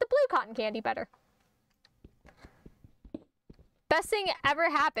I like the blue cotton candy better. Best thing ever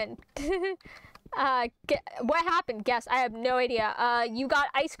happened. What happened? Guess. I have no idea. You got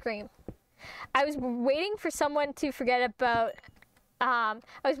ice cream. I was waiting for someone to forget about, I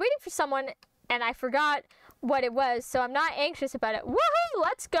was waiting for someone and I forgot what it was, so I'm not anxious about it. Woohoo!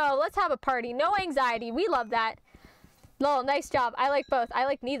 Let's go. Let's have a party. No anxiety. We love that. Lol, nice job. I like both. I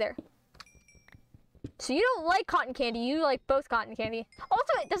like neither. So you don't like cotton candy. You like both cotton candy.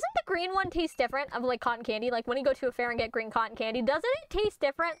 Also, doesn't the green one taste different of, like, cotton candy? Like, when you go to a fair and get green cotton candy, doesn't it taste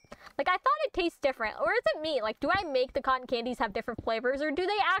different? Like, I thought it tastes different. Or is it me? Like, do I make the cotton candies have different flavors? Or do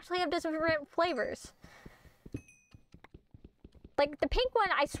they actually have different flavors? Like, the pink one,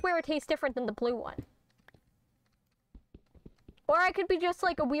 I swear it tastes different than the blue one. Or I could be just,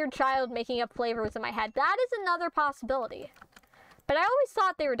 like, a weird child making up flavors in my head. That is another possibility. But I always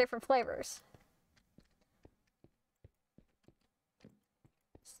thought they were different flavors.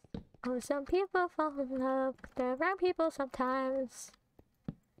 Oh, some people fall in love with the wrong people sometimes.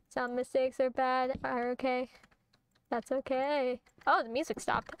 Some mistakes are bad, are okay. That's okay. Oh, the music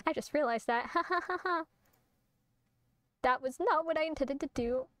stopped. I just realized that. Ha ha ha ha. That was not what I intended to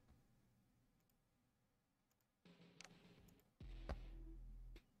do.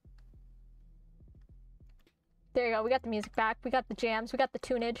 There you go. We got the music back. We got the jams. We got the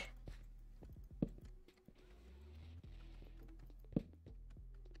tunage.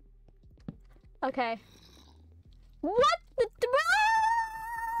 Okay. What the?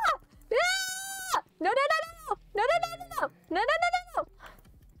 Ah! Ah! No, no, no, no, no, no, no, no, no, no, no, no, no, no,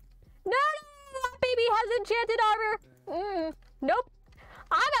 no, no, baby has enchanted armor. Nope.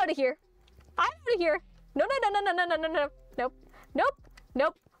 I'm out of here. I'm out of here. No, no, no, no, no, no, no, no, no. Nope. Nope.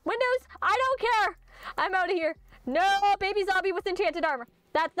 Nope. Windows. I don't care. I'm out of here. No, baby zombie with enchanted armor.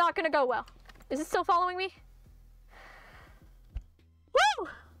 That's not gonna go well. Is it still following me? Woo!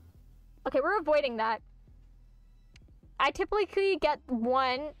 Okay, we're avoiding that. I typically get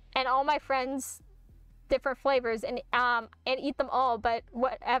one and all my friends different flavors and eat them all, but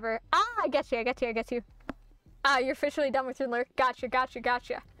whatever. Ah, I get you, I get you, I get you. Ah, you're officially done with your lurk. Gotcha, gotcha,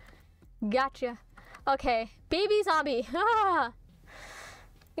 gotcha. Gotcha. Okay, baby zombie. Ah.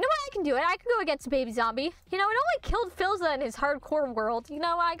 You know what? I can do it. I can go against a baby zombie. You know, it only killed Philza in his hardcore world. You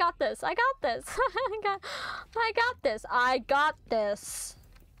know, I got this. I got this. I got this. I got this.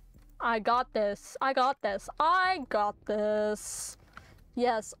 I got this. I got this. I got this.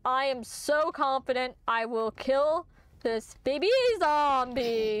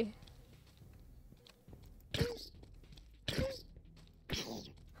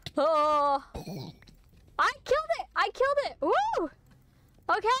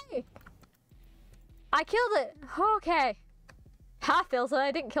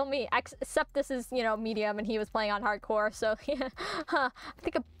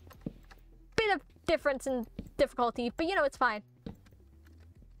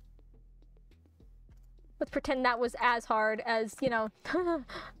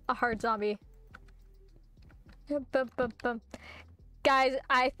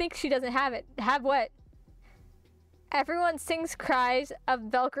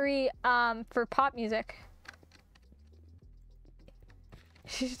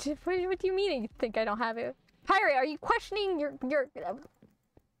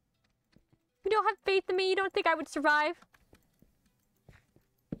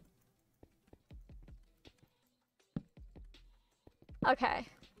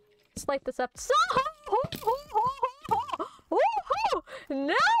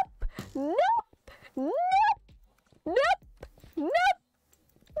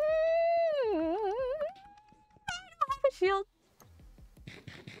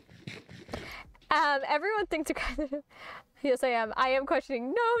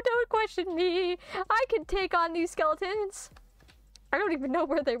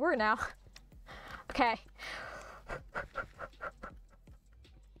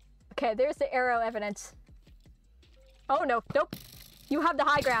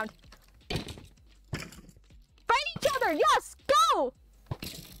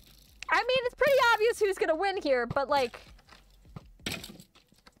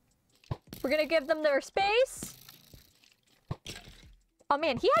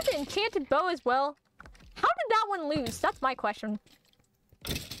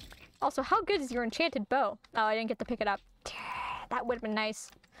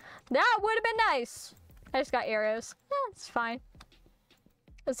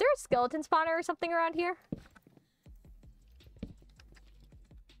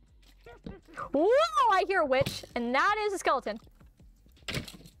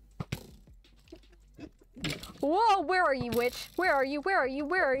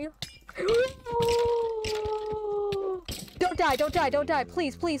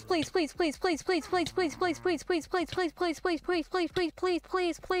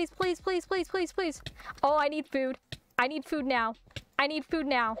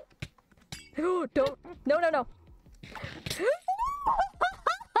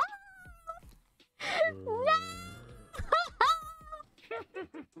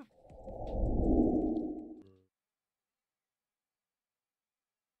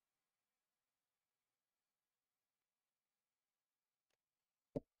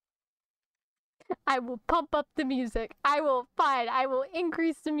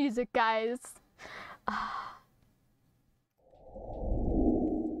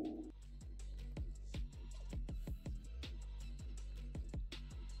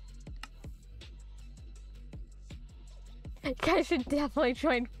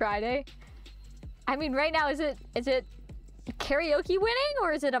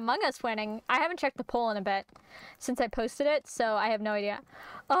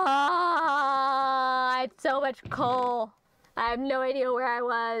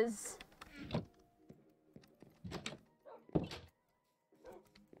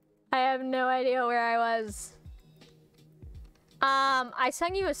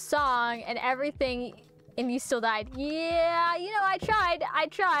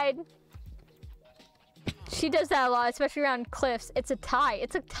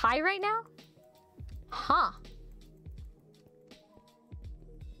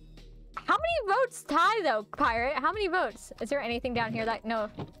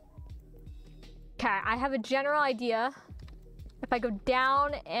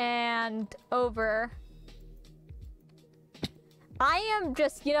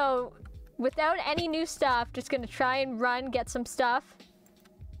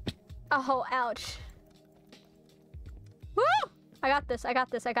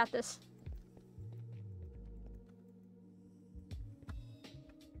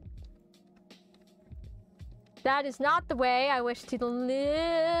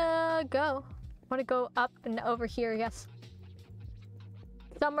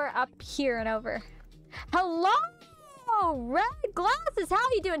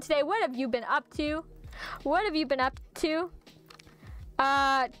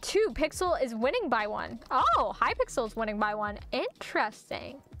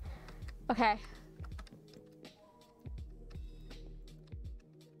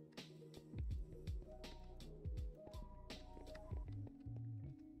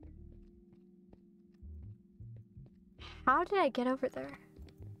 How did I get over there?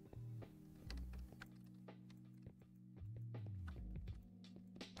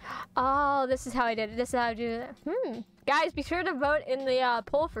 Oh, this is how I did it. This is how I do it. Guys, be sure to vote in the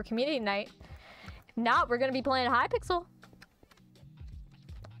poll for community night. If not, we're gonna be playing Hypixel.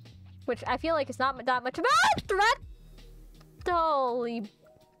 Which I feel like is not that much of a threat. Holy.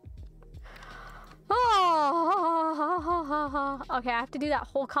 Oh. Okay, I have to do that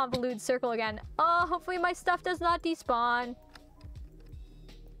whole convoluted circle again. Oh, hopefully my stuff does not despawn.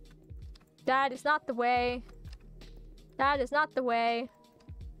 That is not the way. That is not the way.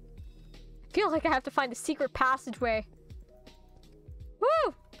 I feel like I have to find a secret passageway.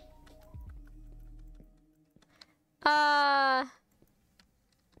 Woo!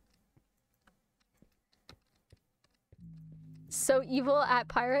 So evil at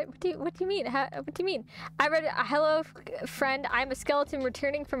pirate? What do you mean? What do you mean? I read hello friend, I'm a skeleton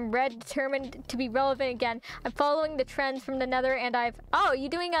returning from red, determined to be relevant again. I'm following the trends from the nether and oh, you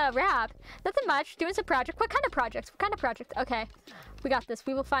doing a rap? Nothing much, doing some project. What kind of projects? What kind of project? Okay, we got this,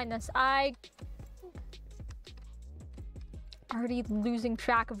 we will find this. I already losing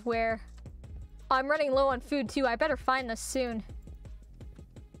track of where. Oh, I'm running low on food too, I better find this soon.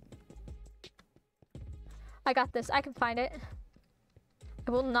 I got this, I can find it.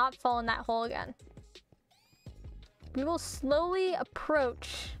 I will not fall in that hole again. We will slowly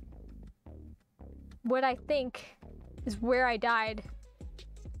approach what I think is where I died.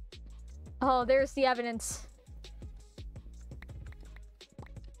 Oh, there's the evidence.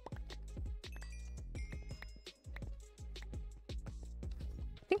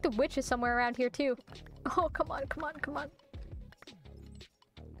 I think the witch is somewhere around here too. Oh, come on, come on, come on.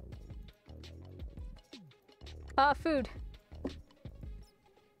 Food.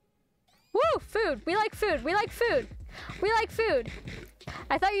 Woo! Food! We like food! We like food! We like food!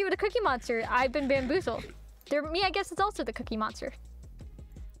 I thought you were the Cookie Monster. I've been bamboozled. Me, I guess, is also the Cookie Monster.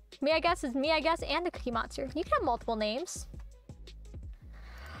 Me, I guess, is Me, I guess, and the Cookie Monster. You can have multiple names.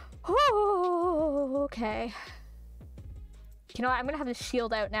 Oh, okay. You know what? I'm gonna have this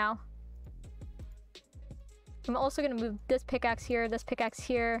shield out now. I'm also gonna move this pickaxe here, this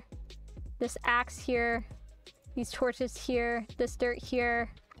axe here, these torches here, this dirt here.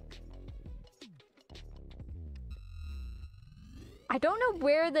 I don't know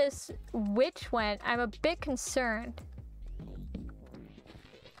where this witch went. I'm a bit concerned.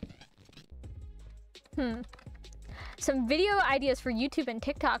 Some video ideas for YouTube and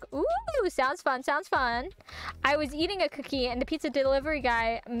TikTok. Ooh, sounds fun, sounds fun. I was eating a cookie and the pizza delivery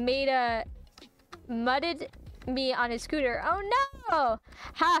guy mudded me on his scooter. Oh no!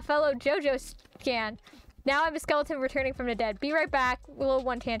 Ha, fellow JoJo scan. Now I'm a skeleton returning from the dead. Be right back. Little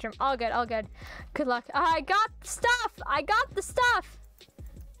one tantrum. All good, all good. Good luck. I got stuff! I got the stuff!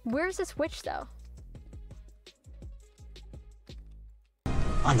 Where's this witch, though?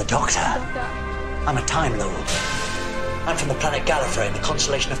 I'm the Doctor. I'm a Time Lord. I'm from the planet Gallifrey in the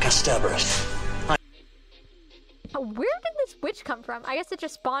constellation of Kasterborous. Where did this witch come from? I guess it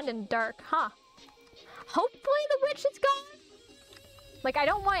just spawned in dark, huh? Hopefully the witch is gone. Like, I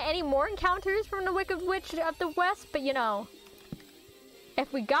don't want any more encounters from the Wicked Witch of the West, but you know,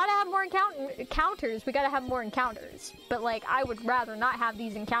 if we gotta have more encounters, we gotta have more encounters. But like, I would rather not have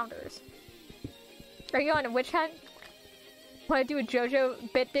these encounters. Are you on a witch hunt? Want to do a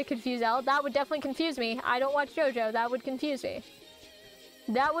JoJo bit to confuse Elle? That would definitely confuse me. I don't watch JoJo. That would confuse me.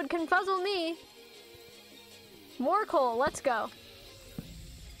 That would confuzzle me. More coal. Let's go.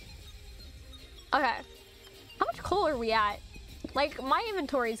 Okay. How much coal are we at? Like, my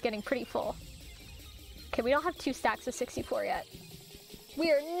inventory is getting pretty full. Okay, we don't have 2 stacks of 64 yet. We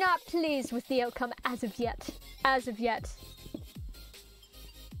are not pleased with the outcome as of yet. As of yet.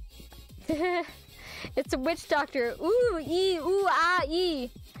 It's a witch doctor. Ooh, ee, ooh, ah,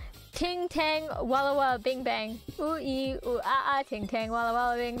 ee. Ting, tang, walla, walla, bing, bang. Ooh, ee, ooh, ah, ah, ting, tang, walla,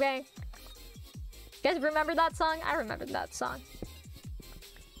 walla, bing, bang. You guys remember that song? I remember that song.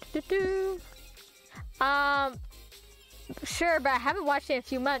 Doo-doo. Sure, but I haven't watched it in a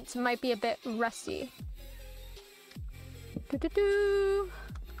few months. It might be a bit rusty.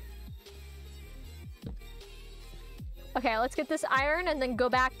 Okay, let's get this iron and then go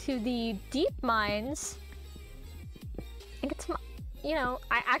back to the deep mines. And get some, you know,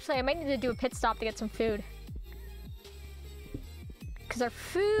 I might need to do a pit stop to get some food. Because our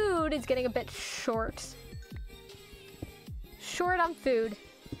food is getting a bit short. Short on food.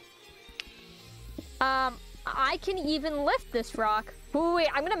 I can even lift this rock. Ooh, wait,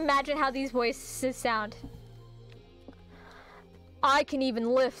 I'm gonna imagine how these voices sound. I can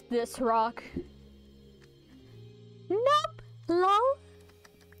even lift this rock. Nope. Lol.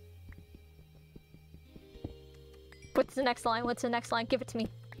 What's the next line? What's the next line? Give it to me.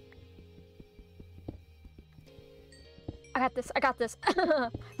 I got this. I got this.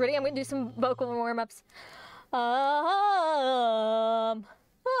 Ready? I'm gonna do some vocal warm-ups. I'm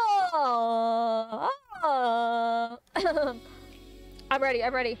ready.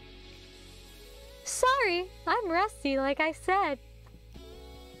 I'm ready. Sorry, I'm rusty, like I said.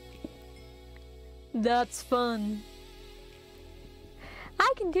 That's fun.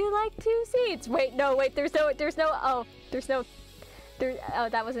 I can do like 2 seats. Wait, no, wait, oh,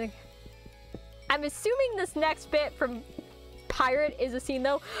 that wasn't. I'm assuming this next bit from Pirate is a scene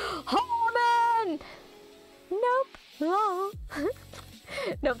though. Harmon! Nope. Oh.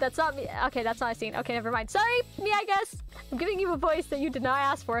 Nope, that's not me. Okay, that's not a scene. Okay, never mind. Sorry, me, I guess. I'm giving you a voice that you did not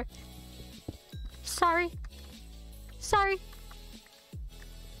ask for. Sorry. Sorry.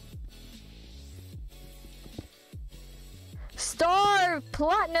 Starve!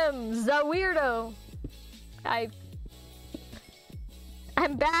 Platinum! The weirdo!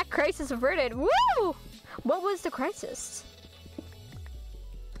 I'm back! Crisis averted! Woo! What was the crisis?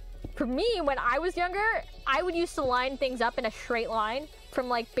 For me, when I was younger, I would used to line things up in a straight line from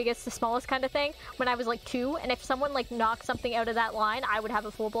like biggest to smallest kind of thing when I was like 2, and if someone like knocked something out of that line, I would have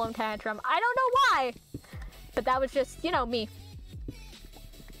a full-blown tantrum. I don't know why, but that was just, you know, me.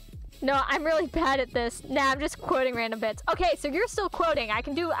 No, I'm really bad at this. Nah, I'm just quoting random bits. Okay, so you're still quoting. I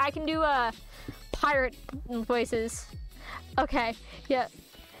can do pirate voices. Okay, yeah.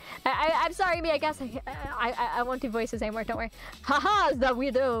 I'm sorry, me. I guess I won't do voices anymore. Don't worry. Haha, the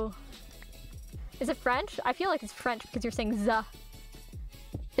weirdo. Is it French? I feel like it's French because you're saying the.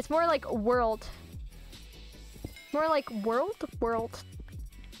 It's more like world. More like world? World.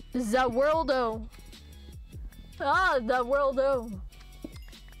 The worldo. Ah, the worldo.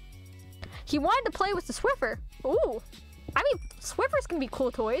 He wanted to play with the Swiffer. Ooh. I mean, Swiffers can be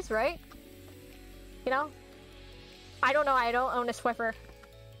cool toys, right? You know? I don't know. I don't own a Swiffer.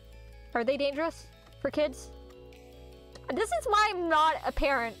 Are they dangerous for kids? This is why I'm not a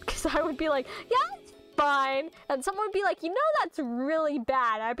parent, because I would be like, yeah, it's fine. And someone would be like, you know, that's really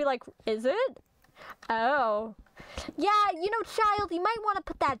bad. I'd be like, is it? Oh. Yeah, you know, child, you might want to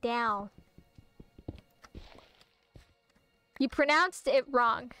put that down. You pronounced it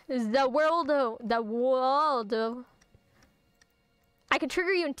wrong. The worldo. The worldo. I can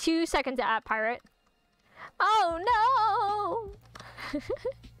trigger you in 2 seconds at Pirate. Oh no!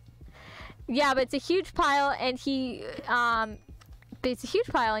 Yeah, but it's a huge pile, and he, but it's a huge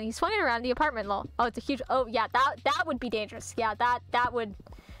pile, and he swung it around the apartment, lol. Oh, it's a huge, oh, yeah, that would be dangerous. Yeah, that would,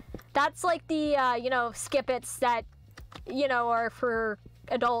 that's like the, you know, skip-its that, you know, are for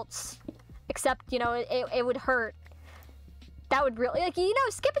adults, except, you know, it would hurt. That would really, like, you know,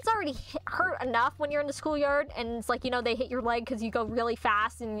 skip-its already hurt enough when you're in the schoolyard, and it's like, you know, they hit your leg because you go really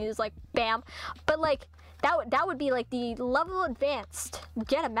fast, and you just, like, bam. But, like, that would be like the level advanced.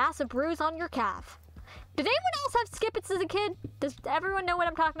 Get a massive bruise on your calf. Did anyone else have skip-its as a kid? Does everyone know what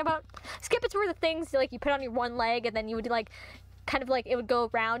I'm talking about? Skip-its were the things like you put on your one leg and then you would like, kind of like it would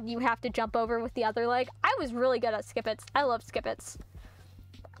go around. You have to jump over with the other leg. I was really good at skip-its. I love skip-its.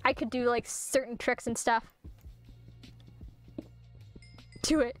 I could do like certain tricks and stuff.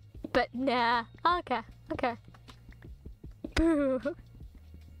 Do it, but nah. Okay, okay. Boo.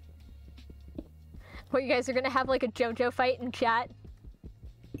 What, you guys are gonna have like a JoJo fight in chat?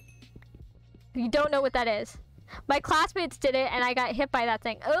 You don't know what that is. My classmates did it and I got hit by that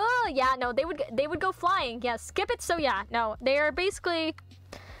thing. Oh yeah, no, they would go flying. Yeah, skip it. So yeah, no, they are basically,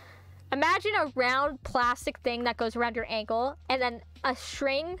 imagine a round plastic thing that goes around your ankle and then a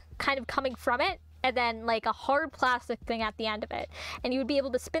string kind of coming from it and then like a hard plastic thing at the end of it. And you would be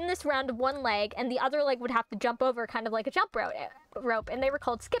able to spin this around of one leg and the other leg would have to jump over kind of like a jump rope, and they were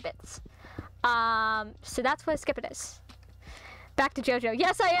called skip-its. So that's what a skip-it is. Back to JoJo.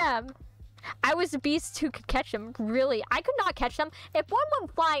 Yes, I am. I was a beast who could catch them. Really, I could not catch them. If one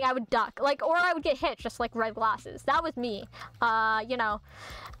went flying, I would duck, like, or I would get hit, just like red glasses. That was me. You know.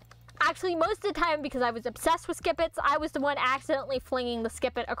 Actually, most of the time, because I was obsessed with skip-its, I was the one accidentally flinging the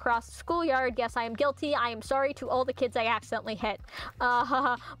skip-it across the schoolyard. Yes, I am guilty. I am sorry to all the kids I accidentally hit.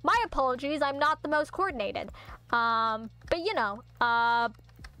 My apologies. I'm not the most coordinated. But you know,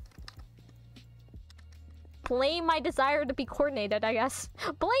 blame my desire to be coordinated, I guess.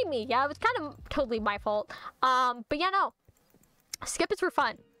 Blame me. Yeah, it was kind of totally my fault. But yeah, no. Skip-its were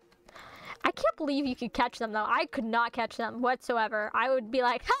fun. I can't believe you could catch them, though. I could not catch them whatsoever. I would be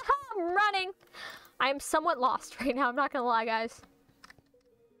like, ha ha, I'm running. I am somewhat lost right now. I'm not gonna lie, guys.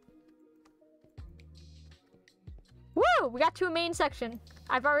 Woo! We got to a main section.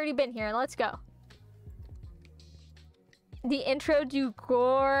 I've already been here. Let's go. The intro to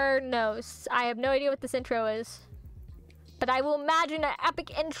Gornos. I have no idea what this intro is. But I will imagine an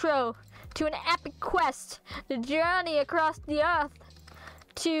epic intro to an epic quest, the journey across the earth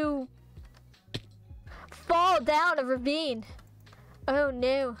to fall down a ravine. Oh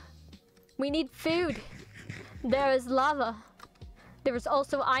no. We need food. There is lava. There is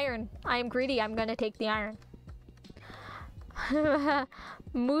also iron. I am greedy. I'm gonna take the iron.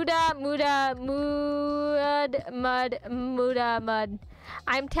 Muda, mud.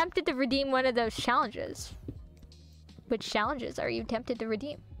 I'm tempted to redeem one of those challenges. Which challenges are you tempted to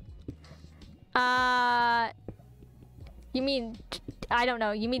redeem? You mean, I don't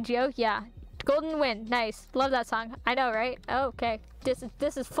know. You mean Joe? Yeah. Golden Wind. Nice. Love that song. I know, right? Oh, okay.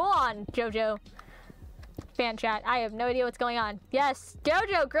 This is full on JoJo fan chat. I have no idea what's going on. Yes,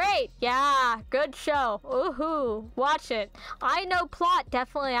 JoJo, great. Yeah, good show. Woohoo. Watch it. I know plot.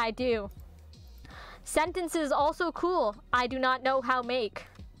 Definitely I do. Sentences also cool. I do not know how make.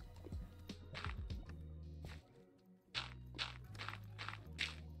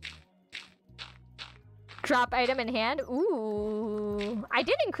 Drop item in hand. Ooh. I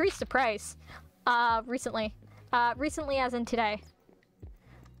did increase the price recently. Recently as in today.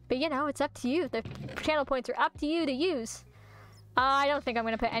 But you know, it's up to you. The channel points are up to you to use. I don't think I'm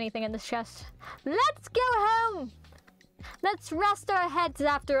gonna put anything in this chest. Let's go home! Let's rest our heads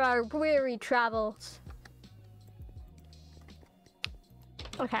after our weary travels.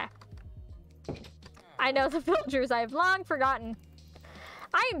 Okay. I know the villagers I have long forgotten.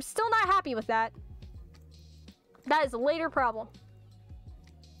 I am still not happy with that. That is a later problem.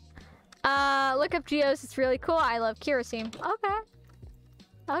 Look up Geos, it's really cool. I love kerosene. Okay.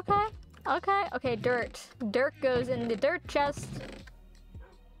 Okay. Okay. Okay, dirt. Dirt goes in the dirt chest.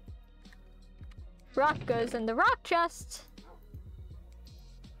 Rock goes in the rock chest.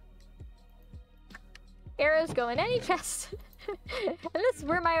 Arrows go in any chest. And this is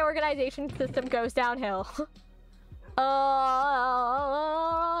where my organization system goes downhill.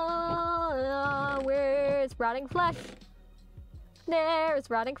 Where's rotting flesh? There's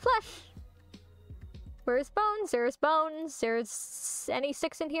rotting flesh. Where's bones? There's bones. There's any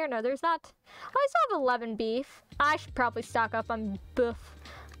sticks in here? No, there's not. Oh, I still have 11 beef. I should probably stock up on beef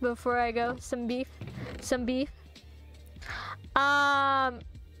before I go. Some beef. Some beef.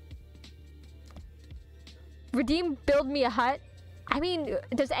 Redeem, build me a hut. I mean,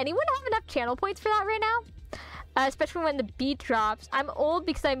 does anyone have enough channel points for that right now? Especially when the beat drops. I'm old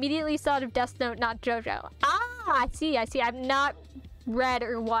because I immediately thought of Death Note, not JoJo. Ah, I see. I've not read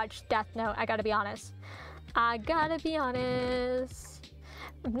or watched Death Note. I gotta be honest. I've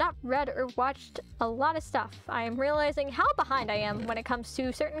not read or watched a lot of stuff. I am realizing how behind I am when it comes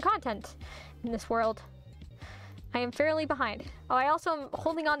to certain content in this world. I am fairly behind. Oh, I also am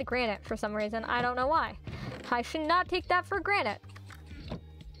holding on to granite for some reason. I don't know why. I should not take that for granted.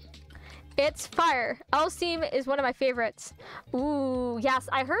 It's fire. Elseem is one of my favorites. Ooh, yes.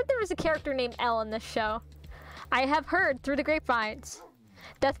 I heard there was a character named Elle in this show. I have heard through the grapevines.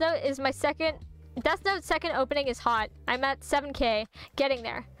 Death Note's second opening is hot. I'm at 7K. Getting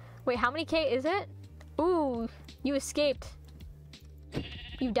there. Wait, how many K is it? Ooh, you escaped.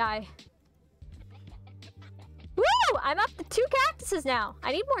 You die. Woo! I'm up to 2 cactuses now.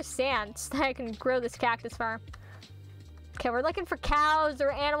 I need more sand so that I can grow this cactus farm. Okay, we're looking for cows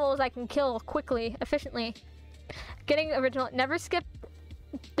or animals I can kill quickly, efficiently. Getting original. Never skip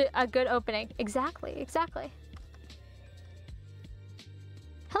a good opening. Exactly.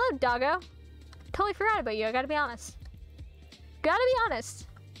 Hello, doggo. Totally forgot about you. I gotta be honest.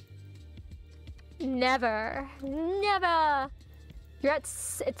 Never. You're at,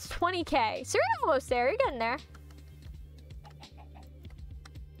 it's 20K. So you're almost there. You're getting there.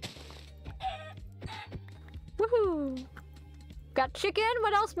 Woohoo. Got chicken.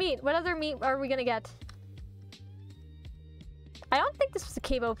 What else meat? What other meat are we gonna get? I don't think this was a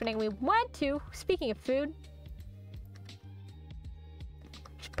cave opening we went to. Speaking of food.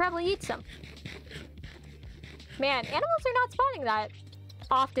 Should probably eat some. Man, animals are not spawning that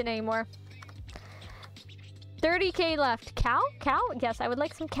often anymore. 30K left. Cow? Cow? Yes, I would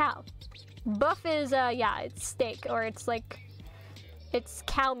like some cow. Buff is, yeah, it's steak, or it's like, it's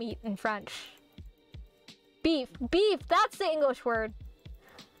cow meat in French. Beef. Beef! That's the English word.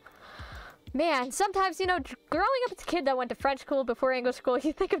 Man, sometimes, you know, growing up as a kid that went to French school before English school,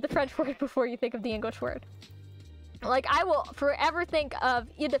 you think of the French word before you think of the English word. Like, I will forever think of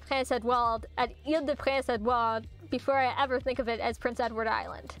Ile-de-France Edouard at Ile-de-France Edouard before I ever think of it as Prince Edward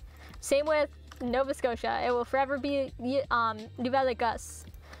Island. Same with Nova Scotia. It will forever be Nouvelle-Écosse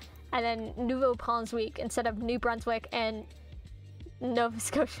and then Nouveau-Brunswick instead of New Brunswick and Nova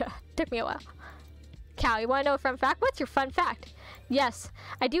Scotia. Took me a while. Cow, you want to know a fun fact? What's your fun fact? Yes,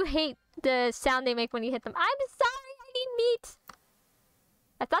 I do hate the sound they make when you hit them. I'm sorry, I didn't meat.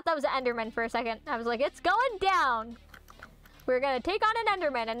 I thought that was an Enderman for a second. I was like, it's going down. We're gonna take on an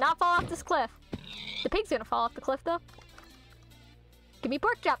Enderman and not fall off this cliff. The pig's gonna fall off the cliff though. Give me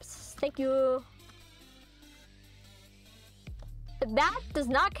pork chops. Thank you. That does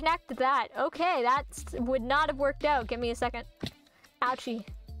not connect to that. Okay, that would not have worked out. Give me a second. Ouchie.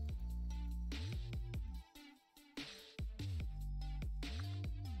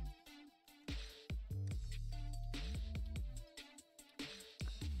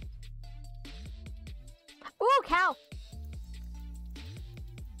 Ooh, cow.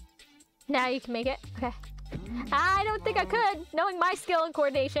 Now you can make it. Okay. I don't think I could. Knowing my skill and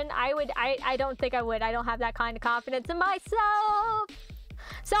coordination, I don't think I would. I don't have that kind of confidence in myself.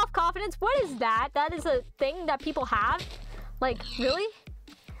 Self-confidence? What is that? That is a thing that people have? Like, really?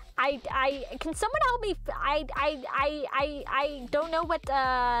 Can someone help me? I don't know what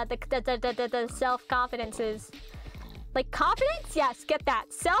the self-confidence is. Like, confidence? Yes, get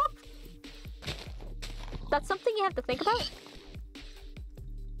that. Self? That's something you have to think about?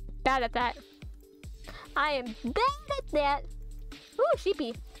 Bad at that. I am bad at that. Ooh,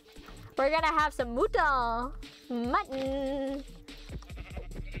 sheepy. We're gonna have some mouton. Mutton.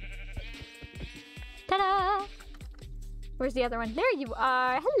 Ta-da! Where's the other one? There you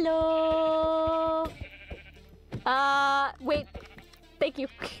are. Hello. Wait. Thank you.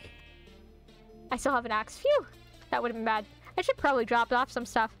 I still have an axe. Phew. That would have been bad. I should probably drop off some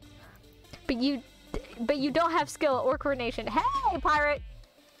stuff. But you don't have skill or coordination. Hey, pirate!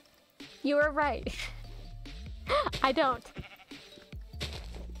 You were right. I don't.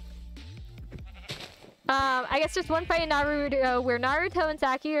 I guess there's one fight in Naruto where Naruto and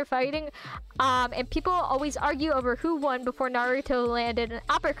Saki are fighting, and people always argue over who won before Naruto landed an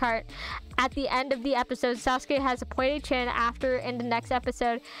uppercut. At the end of the episode, Sasuke has a pointed chin. After in the next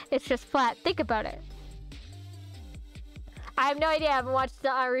episode, it's just flat. Think about it. I have no idea. I haven't watched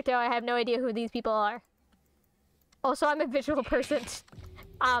Naruto. I have no idea who these people are. Also, I'm a visual person.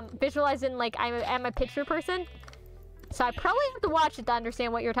 Visual as in, like, I'm a picture person. So I probably have to watch it to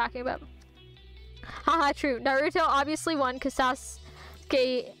understand what you're talking about. Haha, true. Naruto obviously won because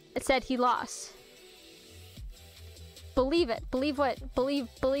Sasuke said he lost. Believe it. Believe what? Believe.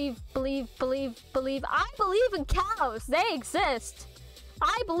 I believe in cows. They exist.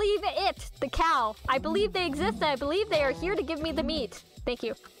 I believe it. The cow. I believe they exist and I believe they are here to give me the meat. Thank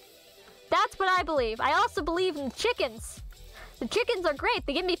you. That's what I believe. I also believe in chickens. The chickens are great.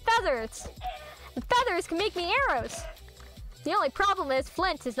 They give me feathers. And feathers can make me arrows. The only problem is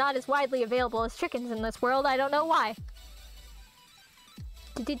flint is not as widely available as chickens in this world. I don't know why.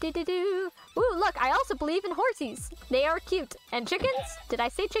 Ooh, look, I also believe in horsies. They are cute. And chickens? Did I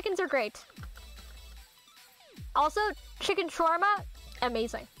say chickens are great? Also, chicken shawarma,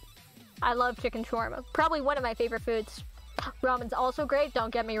 amazing. I love chicken shawarma. Probably one of my favorite foods. Ramen's also great,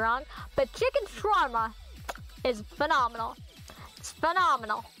 don't get me wrong. But chicken shawarma is phenomenal. It's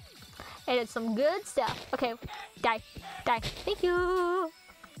phenomenal. It is some good stuff. Okay, die. Thank you.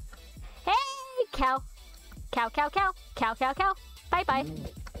 Hey, cow. Cow. Bye. Bye.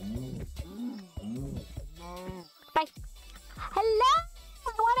 Hello,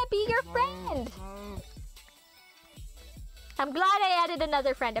 I want to be your friend. I'm glad I added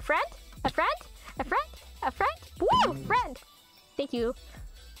another friend. A friend? Woo, friend. Thank you.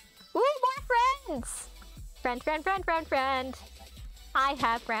 Woo, more friends. Friend. I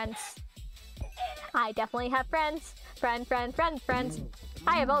have friends. I definitely have friends. Friends.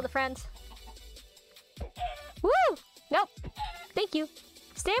 I have all the friends. Woo! Nope. Thank you.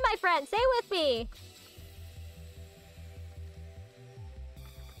 Stay my friend. Stay with me.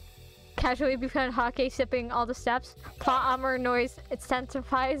 Casually befriend Hockey sipping all the steps. Plot armor noise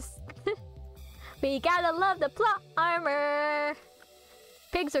intensifies. We gotta love the plot armor.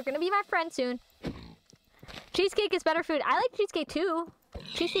 Pigs are gonna be my friend soon. Cheesecake is better food. I like cheesecake too.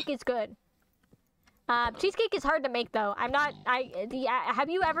 Cheesecake is good. Cheesecake is hard to make though. Have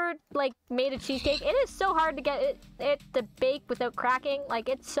you ever like made a cheesecake? It is so hard to get it to bake without cracking. Like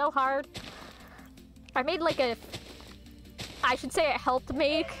it's so hard. I made like I should say it helped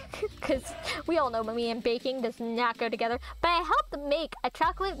make, because we all know me and baking does not go together. But I helped make a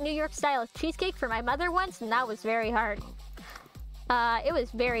chocolate New York style cheesecake for my mother once, and that was very hard. It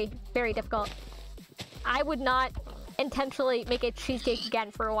was very, very difficult. I would not intentionally make a cheesecake again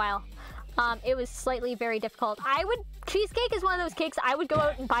for a while. It was slightly very difficult. Cheesecake is one of those cakes I would go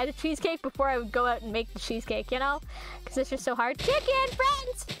out and buy the cheesecake before I would go out and make the cheesecake, you know? Because it's just so hard. Chicken,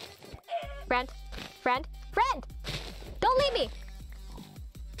 friends! Friend! Don't leave me!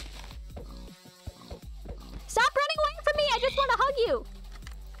 Stop running away from me! I just want to hug you!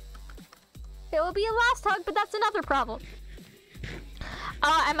 It will be a last hug, but that's another problem.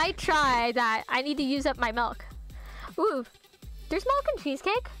 I might try that. I need to use up my milk. Ooh, there's milk and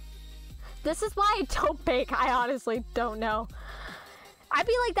cheesecake? This is why I don't bake. I honestly don't know. I'd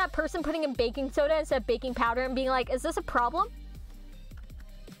be like that person putting in baking soda instead of baking powder and being like, is this a problem?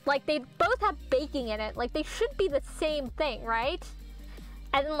 Like, they both have baking in it. Like, they should be the same thing, right?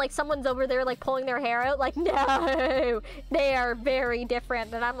 And then, like, someone's over there, like, pulling their hair out. Like, no, they are very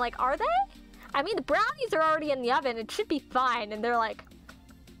different. And I'm like, are they? I mean, the brownies are already in the oven. It should be fine. And they're like,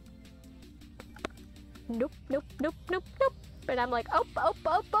 nope, nope, nope, nope, nope. And I'm like, oh.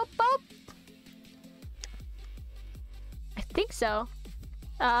 I think so.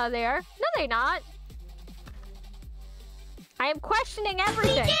 They are. No, they're not. I am questioning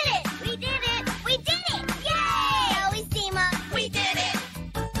everything. We did it! We did it! We did it! Yay! Elleliminate! We did it!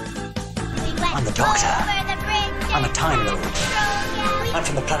 We went I'm the Doctor. over the bridge. I'm a Time Lord. Yeah, I'm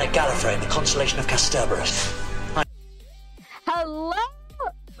from the planet Gallifrey in the constellation of Cerberus. Hello,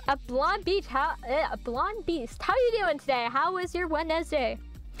 a blonde beast. How you doing today? How was your Wednesday?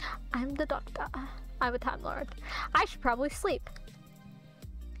 I'm the Doctor. I'm a Time Lord. I should probably sleep.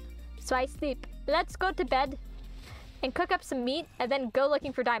 So I sleep. Let's go to bed and cook up some meat and then go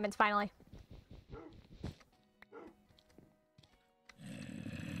looking for diamonds finally.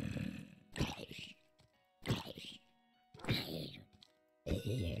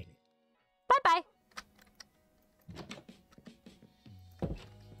 Bye-bye.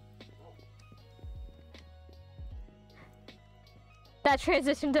 That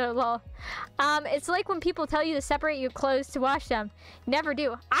transition to lol. It's like when people tell you to separate your clothes to wash them. Never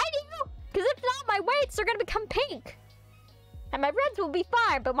do. I do! Because if not, my whites are going to become pink. And my reds will be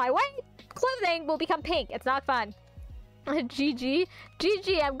fine, but my white clothing will become pink. It's not fun. GG.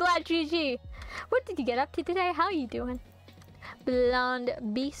 GG, I'm glad GG. What did you get up to today? How are you doing? Blonde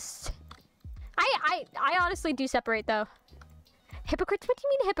beast. I honestly do separate though. Hypocrites? What do you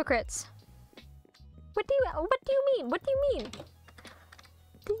mean hypocrites? What do you mean? What do you mean?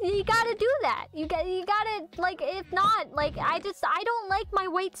 You gotta do that. You gotta, like, if not, like, I don't like my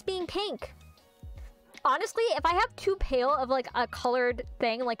whites being pink. Honestly, if I have too pale of, like, a colored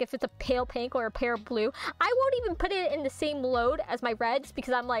thing, like if it's a pale pink or a pale blue, I won't even put it in the same load as my reds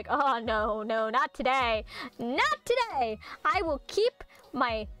because I'm like, oh, no, not today. Not today. I will keep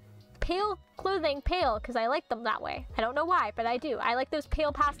my pale clothing pale because I like them that way. I don't know why, but I do. I like those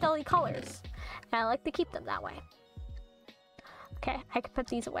pale pastel-y colors. And I like to keep them that way. Okay, I can put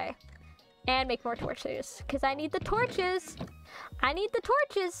these away. And make more torches. Because I need the torches. I need the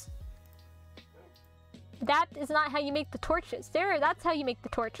torches. That is not how you make the torches. There, that's how you make the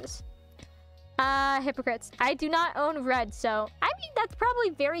torches. Hypocrites. I do not own red, so... I mean, that's probably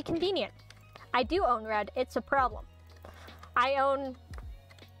very convenient. I do own red. It's a problem. I own...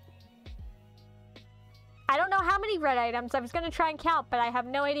 I don't know how many red items. I was going to try and count, but I have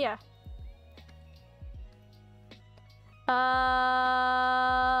no idea.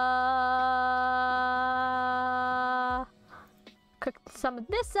 Cook some of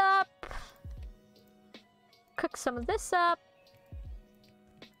this up. Cook some of this up.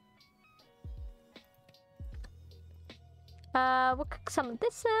 We'll cook some of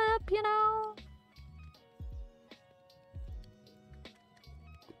this up, you know.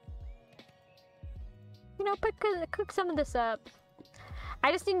 You know, cook some of this up.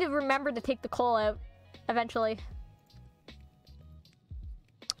 I just need to remember to take the coal out eventually.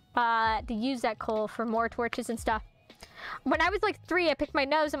 To use that coal for more torches and stuff. When I was like 3, I picked my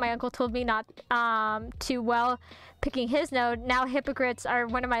nose and my uncle told me not to, well, picking his nose. Now hypocrites are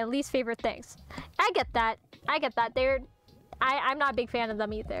one of my least favorite things. I get that. I get that. I'm not a big fan of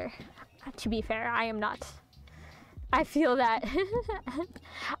them either. To be fair, I am not. I feel that.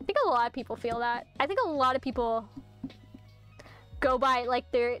 I think a lot of people feel that. I think a lot of people go by,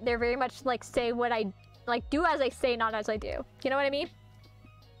 like, they're very much like say what I, like, do as I say, not as I do. You know what I mean?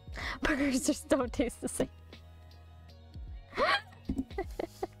 Burgers just don't taste the same.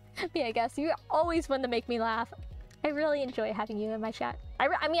 Me, I guess. You're always one to make me laugh. I really enjoy having you in my chat.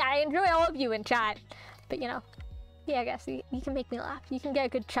 I mean, I enjoy all of you in chat. But, you know, yeah, I guess. You can make me laugh. You can get a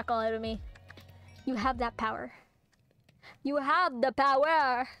good chuckle out of me. You have that power. You have the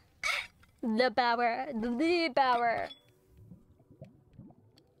power. The power. The power.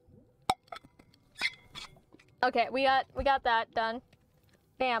 Okay, we got that done.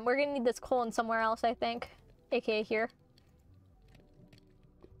 Bam, we're gonna need this coal in somewhere else, I think. AKA here.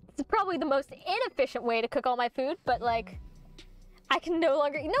 It's probably the most inefficient way to cook all my food, but like, I can no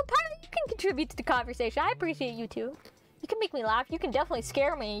longer, you know, Pilot, you can contribute to the conversation. I appreciate you too. You can make me laugh. You can definitely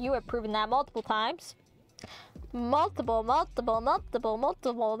scare me. You have proven that multiple times. Multiple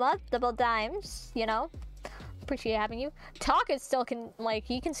times, you know? Appreciate having you. Talk is still can, like,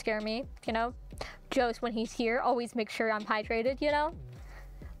 he can scare me, you know? Joe's when he's here, always make sure I'm hydrated, you know?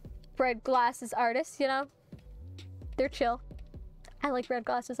 Red glasses artists, you know? They're chill. I like red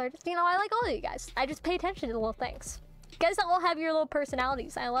glasses artists. You know, I like all of you guys. I just pay attention to the little things. You guys all have your little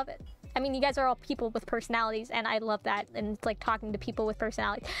personalities. I love it. I mean, you guys are all people with personalities, and I love that. And it's like talking to people with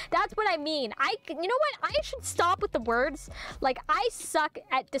personalities. That's what I mean. You know what? I should stop with the words. Like, I suck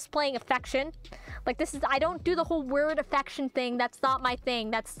at displaying affection. Like, I don't do the whole word affection thing. That's not my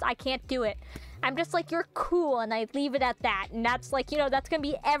thing. I can't do it. I'm just like, you're cool, and I leave it at that. And that's like, you know, that's gonna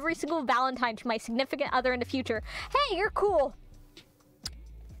be every single Valentine to my significant other in the future. Hey, you're cool.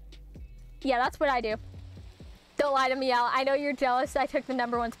 Yeah, that's what I do. Don't lie to me, Al. I know you're jealous I took the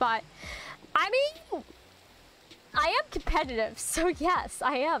 #1 spot. I mean, I am competitive, so yes,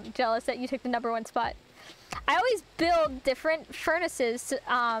 I am jealous that you took the #1 spot. I always build different furnaces,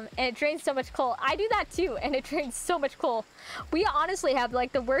 and it drains so much coal. I do that too, and it drains so much coal. We honestly have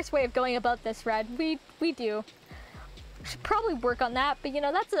like the worst way of going about this, Red. We do. We should probably work on that, but you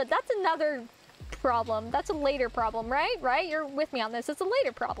know, that's another problem. That's a later problem, right? Right? You're with me on this. It's a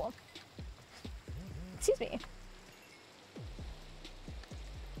later problem. Excuse me.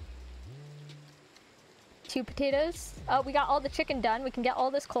 2 potatoes. Oh, we got all the chicken done. We can get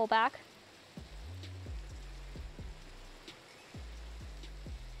all this coal back.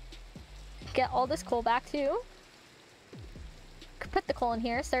 Get all this coal back too. Could put the coal in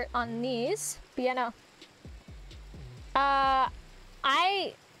here. Start on these. But yeah, no.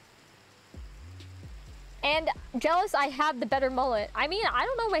 And jealous I have the better mullet. I mean, I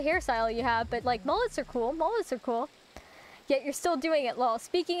don't know what hairstyle you have, but like mullets are cool. Mullets are cool. Yet you're still doing it, lol.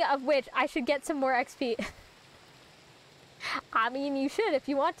 Speaking of which, I should get some more XP. I mean, you should if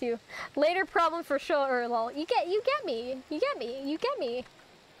you want to. Later problem for sure, lol. You get me. You get me. You get me.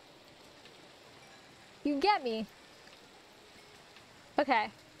 You get me. Okay.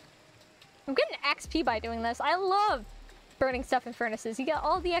 I'm getting XP by doing this. I love burning stuff in furnaces. You get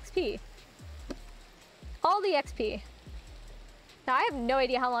all the XP. All the XP. Now, I have no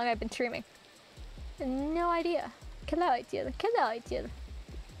idea how long I've been streaming. No idea. Killer idea.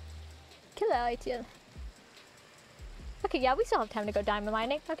 Okay, yeah, we still have time to go diamond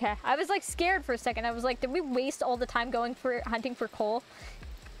mining. Okay. I was like scared for a second. I was like, did we waste all the time going for hunting for coal?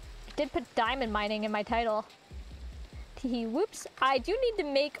 I did put diamond mining in my title. Teehee, whoops. I do need to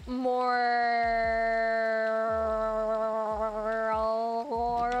make more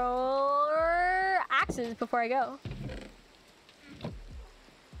axes before I go.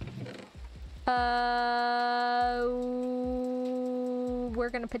 We're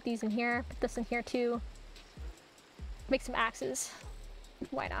gonna put these in here. Put this in here too. Make some axes.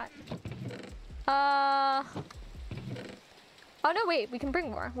 Why not? Oh no, wait. We can bring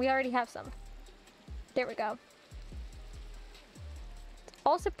more. We already have some. There we go.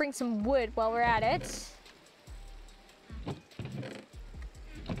 Also bring some wood while we're at it.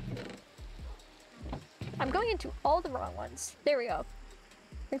 I'm going into all the wrong ones. There we go.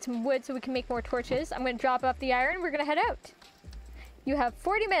 Bring some wood so we can make more torches. I'm going to drop off the iron. We're going to head out. You have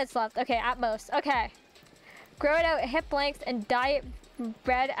 40 minutes left. Okay, at most. Okay. Grow it out at hip length and dye it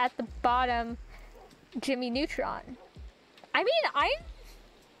red at the bottom. Jimmy Neutron. I mean, I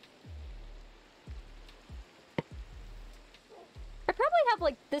probably have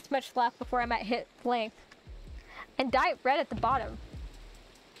like this much left before I'm at hip length. And dye it red at the bottom.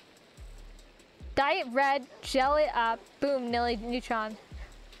 Dye it red, gel it up, boom, Nilly Neutron.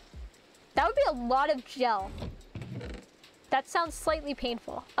 That would be a lot of gel. That sounds slightly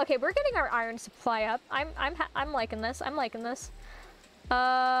painful. Okay, we're getting our iron supply up. I'm liking this. I'm liking this.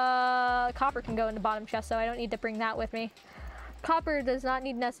 Copper can go in the bottom chest, so I don't need to bring that with me. Copper does not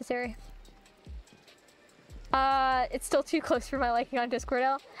need necessary. It's still too close for my liking on Discord.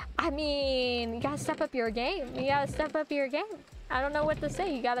 I mean, you gotta step up your game. You gotta step up your game. I don't know what to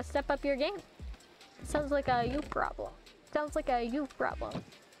say. You gotta step up your game. Sounds like a you problem. Sounds like a you problem.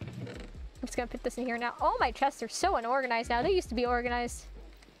 I'm just gonna put this in here now. Oh, my chests are so unorganized now. They used to be organized.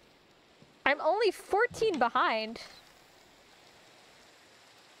 I'm only 14 behind.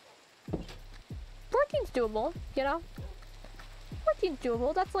 14's doable, you know? 14's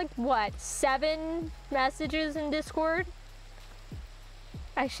doable. That's like, what, 7 messages in Discord?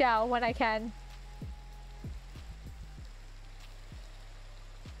 I shall when I can.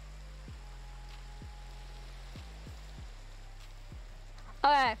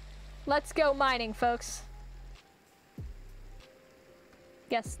 Okay, let's go mining, folks.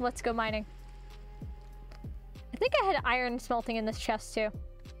 Yes, let's go mining. I think I had iron smelting in this chest too.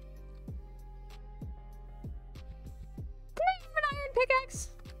 Did I have an iron pickaxe?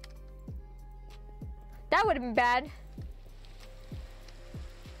 That would have been bad.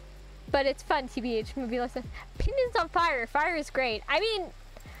 But it's fun, TBH. Movie lesson. Opinions on fire. Fire is great. I mean,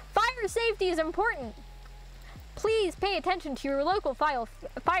 fire safety is important. Please pay attention to your local fire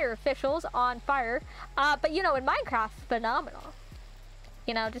officials on fire. But you know, in Minecraft, phenomenal.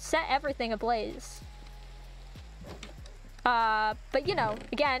 You know, just set everything ablaze. But you know,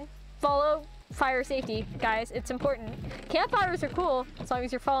 again, follow fire safety, guys. It's important. Campfires are cool as long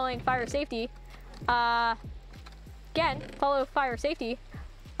as you're following fire safety. Again, follow fire safety.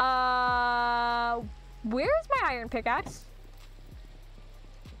 Where's my iron pickaxe?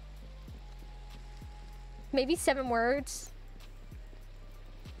 Maybe 7 words.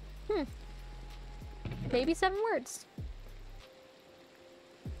 Maybe 7 words.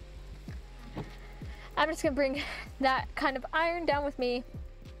 I'm just gonna bring that kind of iron down with me.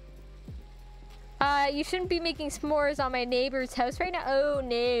 You shouldn't be making s'mores on my neighbor's house right now. Oh,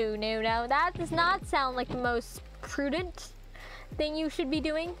 no, no, no. That does not sound like the most prudent thing you should be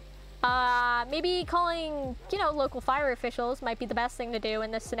doing. Maybe calling, you know, local fire officials might be the best thing to do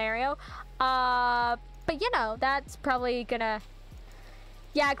in this scenario. But you know, that's probably gonna...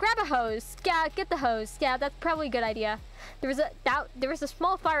 Yeah, grab a hose. Yeah, get the hose. Yeah, that's probably a good idea. There was a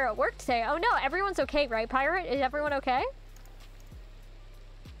small fire at work today. Oh no, everyone's okay, right, Pirate? Is everyone okay?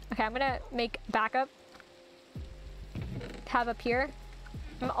 Okay, I'm gonna make backup tab up here.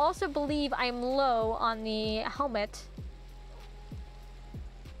 I also believe I'm low on the helmet.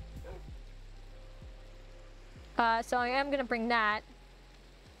 So I am gonna bring that.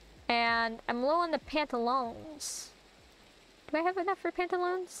 And I'm low on the pantaloons. Do I have enough for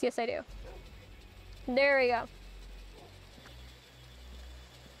pantaloons? Yes, I do. There we go.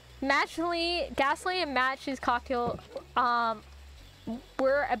 Gasoline and matches cocktail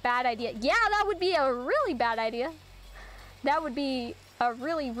were a bad idea. Yeah, that would be a really bad idea. That would be a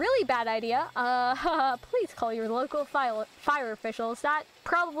really, really bad idea. Please call your local fire officials. That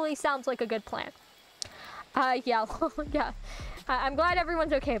probably sounds like a good plan. Yeah, yeah. I'm glad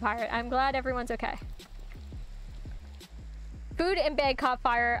everyone's okay, Pirate. I'm glad everyone's okay. Food and bag caught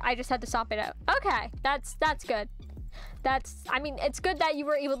fire. I just had to stomp it out. Okay, that's good. I mean, it's good that you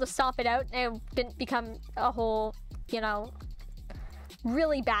were able to stomp it out and it didn't become a whole, you know,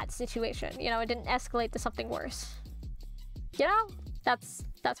 really bad situation. You know, it didn't escalate to something worse. You know, that's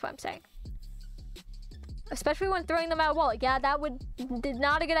what I'm saying. Especially when throwing them at a wall. Yeah, that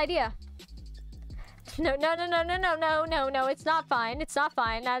not a good idea. No, no, no, no, no, no, no, no, no. It's not fine. It's not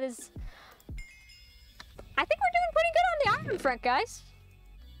fine. That is... I think we're doing pretty good on the iron front, guys.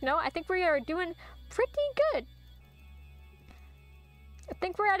 No, I think we are doing pretty good. I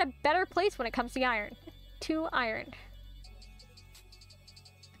think we're at a better place when it comes to iron. 2 iron.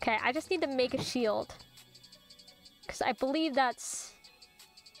 Okay, I just need to make a shield. Because I believe that's...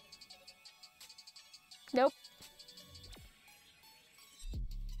 Nope.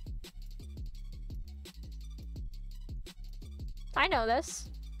 I know this.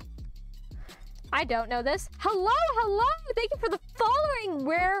 I don't know this. Hello, hello! Thank you for the following,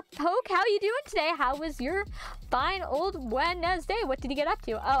 Rare Poke. How you doing today? How was your fine old Wednesday? What did you get up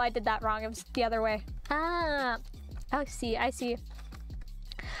to? Oh, I did that wrong. It was the other way. Ah. Oh, see, I see.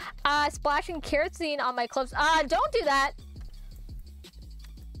 Splashing kerosene on my clothes. Don't do that.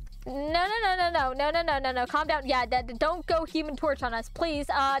 No. Calm down. Yeah, don't go Human Torch on us, please.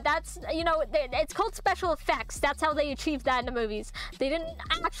 That's, you know, it's called special effects. That's how they achieved that in the movies. They didn't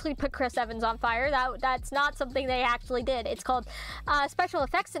actually put Chris Evans on fire. That's not something they actually did. It's called special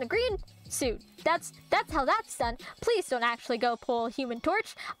effects in a green suit. That's how that's done. Please don't actually go pull Human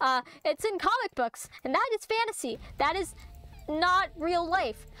Torch. It's in comic books, and that is fantasy. That is not real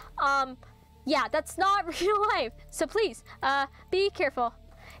life. Yeah, that's not real life. So please, be careful.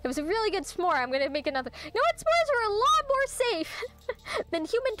 It was a really good s'more. I'm gonna make another. You know what? S'mores are a lot more safe than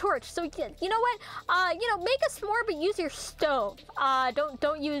Human Torch. So you know what? You know, make a s'more, but use your stove.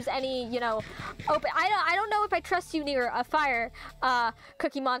 Don't use any, you know, open. I don't know if I trust you near a fire,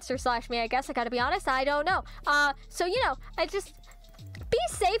 Cookie Monster / me. I guess I gotta be honest. I don't know. So you know, I just be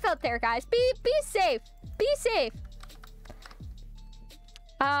safe out there, guys. Be safe. Be safe.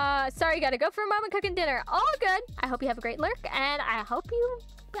 Sorry, gotta go for a moment cooking dinner. All good. I hope you have a great lurk, and I hope you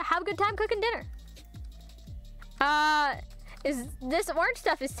have a good time cooking dinner. Is this orange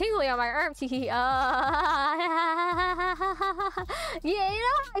stuff is tingly on my arms? Yeah, you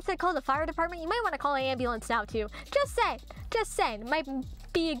know, I said call the fire department. You might want to call an ambulance now too. Just saying. It might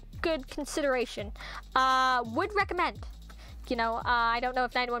be a good consideration. Would recommend. You know, I don't know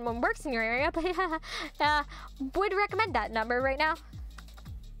if 911 works in your area, but would recommend that number right now.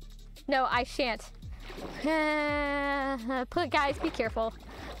 No, I shan't. Guys, be careful.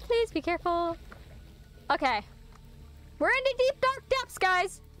 Please be careful. Okay. We're into deep dark depths,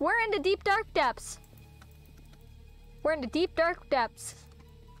 guys. We're into deep dark depths. We're into deep dark depths.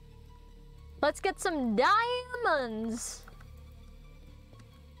 Let's get some diamonds.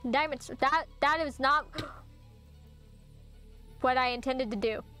 Diamonds. That is not what I intended to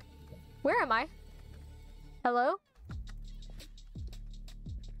do. Where am I? Hello?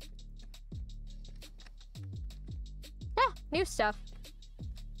 Ah, new stuff.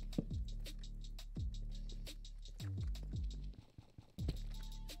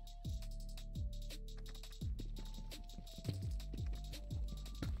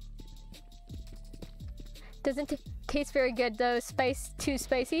 Doesn't taste very good though. Too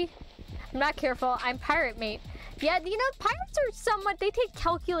spicy. I'm not careful. I'm pirate mate. Yeah, you know, pirates are somewhat, they take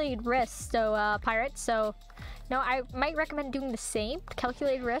calculated risks, so, pirates, so, no, I might recommend doing the same.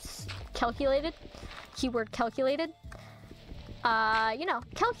 Calculated risks. Calculated. Keyword calculated. You know,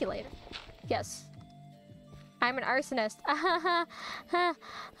 calculated. Yes. I'm an arsonist.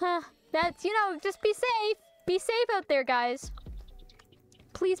 That's, you know, just be safe. Be safe out there, guys.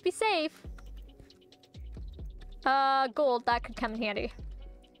 Please be safe. Gold, that could come in handy.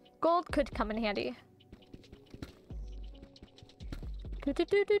 Gold could come in handy. We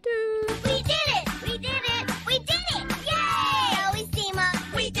did it! We did it! We did it! Yay!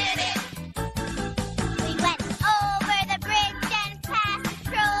 Elleliminate! We did it! We went over the bridge and past the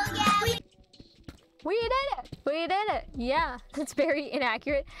troll, yeah! We did it! We did it! Yeah, that's very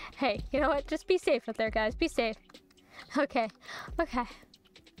inaccurate. Hey, you know what? Just be safe out there, guys. Be safe. Okay. Okay.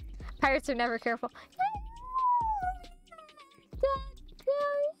 Pirates are never careful.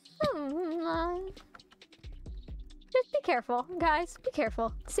 Just be careful, guys. Be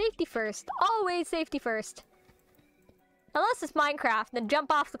careful. Safety first. Always safety first. Unless it's Minecraft, then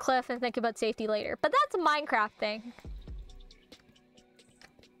jump off the cliff and think about safety later. But that's a Minecraft thing.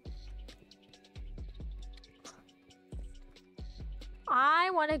 I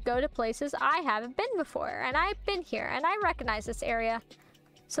want to go to places I haven't been before. And I've been here. And I recognize this area.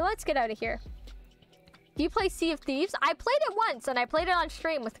 So let's get out of here. Do you play Sea of Thieves? I played it once, and I played it on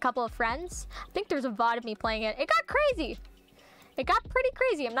stream with a couple of friends. I think there's a VOD of me playing it. It got crazy. It got pretty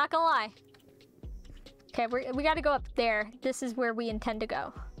crazy, I'm not gonna lie. Okay, we gotta go up there. This is where we intend to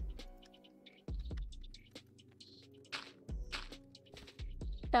go.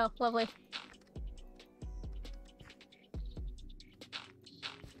 Oh, lovely.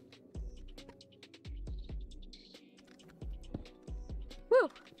 Woo!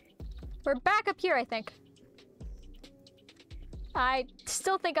 We're back up here, I think. I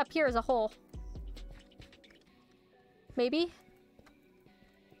still think up here is a hole. Maybe?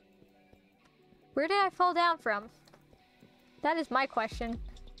 Where did I fall down from? That is my question.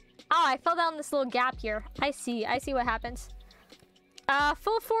 Oh, I fell down this little gap here. I see what happens.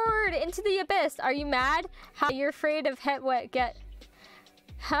 Full forward into the abyss. Are you mad? How you're afraid of get...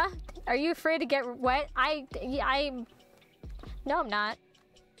 Huh? Are you afraid to get wet? No, I'm not.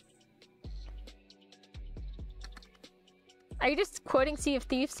 Are you just quoting Sea of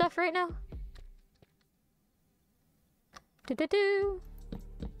Thieves stuff right now?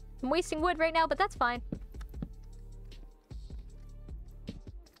 I'm wasting wood right now, but that's fine.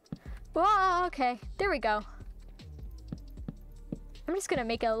 Whoa, okay. There we go. I'm just gonna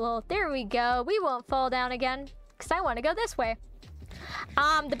make it a little... There we go. We won't fall down again. Because I want to go this way.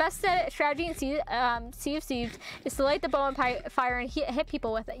 The best strategy in Sea of Thieves is to light the bow and fire and hit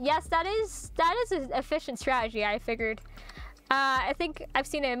people with it. Yes, that is an efficient strategy, I figured. I think I've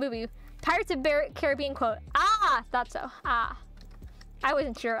seen it in a movie. Pirates of the Caribbean quote. Ah, thought so. Ah. I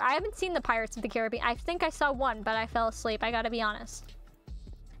wasn't sure. I haven't seen the Pirates of the Caribbean. I think I saw one, but I fell asleep. I gotta be honest.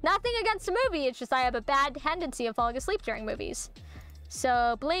 Nothing against the movie. It's just I have a bad tendency of falling asleep during movies.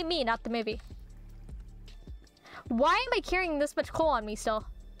 So blame me, not the movie. Why am I carrying this much coal on me still?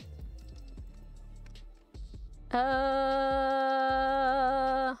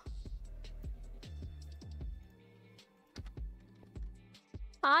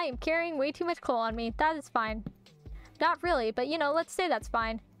 I am carrying way too much coal on me. That is fine. Not really, but you know, let's say that's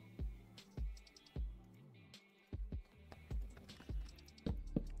fine.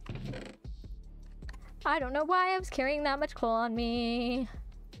 I don't know why I was carrying that much coal on me.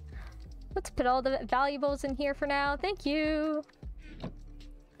 Let's put all the valuables in here for now. Thank you.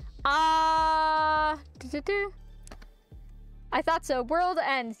 I thought so. World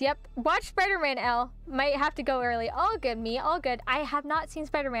ends. Yep. Watch Spider-Man, L. Might have to go early. All good, me. All good. I have not seen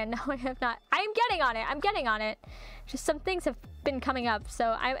Spider-Man. No, I have not. I am getting on it. I'm getting on it. Just some things have been coming up.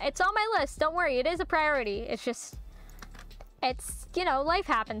 So it's on my list. Don't worry. It is a priority. It's just... It's, you know, life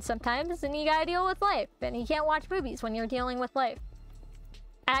happens sometimes. And you gotta deal with life. And you can't watch movies when you're dealing with life.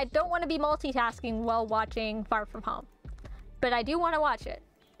 And I don't want to be multitasking while watching Far From Home. But I do want to watch it.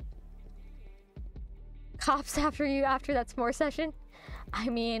 Cops after you after that s'more session? I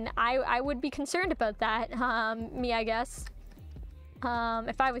mean, I would be concerned about that. Me, I guess.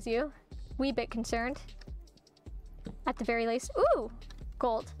 If I was you. Wee bit concerned. At the very least. Ooh!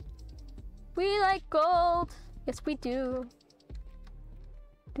 Gold. We like gold. Yes, we do.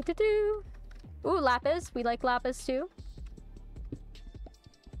 Do-do-do. Ooh, lapis. We like lapis too.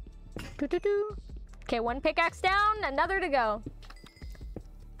 Do-do-do. Okay, one pickaxe down, another to go.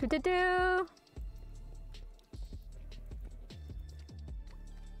 Do-do-do.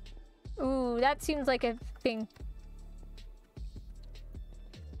 Ooh, that seems like a thing.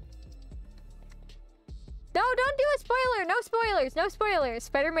 No, don't do a spoiler! No spoilers! No spoilers!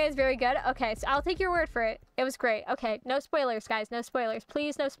 Spider-Man is very good. Okay, so I'll take your word for it. It was great. Okay, no spoilers, guys. No spoilers.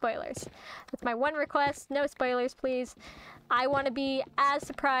 Please, no spoilers. That's my one request. No spoilers, please. I want to be as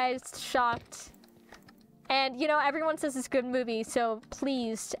surprised, shocked. And, you know, everyone says it's a good movie, so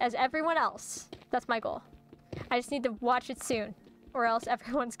pleased as everyone else. That's my goal. I just need to watch it soon. Or else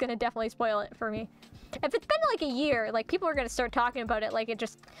everyone's gonna definitely spoil it for me. If it's been like a year, like people are gonna start talking about it like it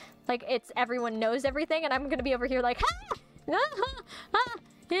just, like it's everyone knows everything, and I'm gonna be over here like, ah, ah, ah,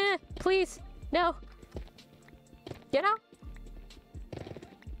 yeah, please, no, you know?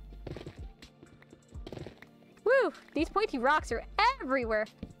 Woo, these pointy rocks are everywhere.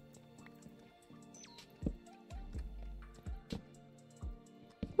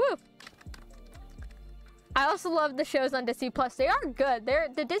 Woo. I also love the shows on Disney Plus. They are good.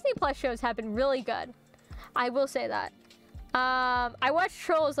 The Disney Plus shows have been really good. I will say that. I watched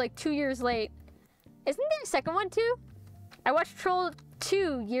Trolls like 2 years late. Isn't there a second one too? I watched Troll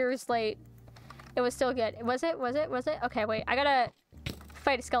 2 years late. It was still good. Was it? Was it? Was it? Okay, wait. I gotta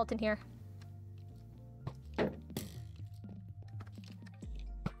fight a skeleton here.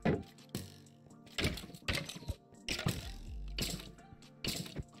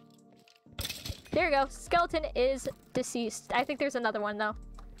 There you go. Skeleton is deceased. I think there's another one though.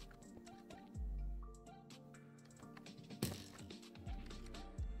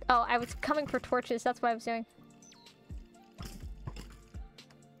 Oh, I was coming for torches. That's what I was doing.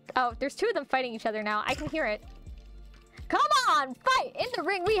 Oh, there's two of them fighting each other now. I can hear it. Come on, fight! In the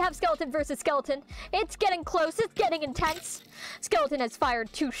ring, we have skeleton versus skeleton. It's getting close. It's getting intense. Skeleton has fired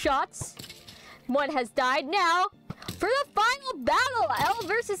 2 shots. One has died now. For the final battle, Elle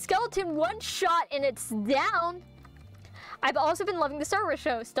versus Skeleton, 1 shot and it's down. I've also been loving the Star Wars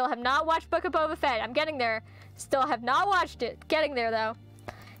show. Still have not watched Book of Boba Fett. I'm getting there. Still have not watched it. Getting there though.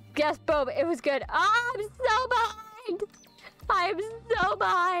 Guess Boba, it was good. Oh, I'm so behind. I am so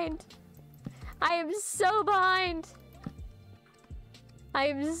behind. I am so behind. I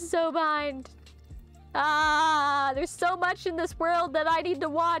am so behind. Ah, there's so much in this world that I need to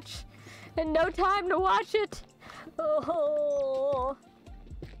watch and no time to watch it. Oh,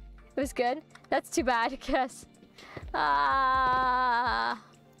 it was good. That's too bad, I guess.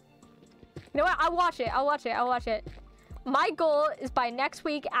 You know what? I'll watch it. I'll watch it. I'll watch it. My goal is by next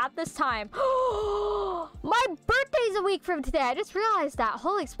week at this time. My birthday's a week from today. I just realized that.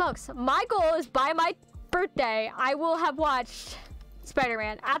 Holy smokes. My goal is by my birthday, I will have watched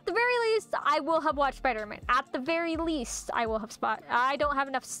Spider-Man. At the very least, I will have watched Spider-Man. At the very least, I will have I don't have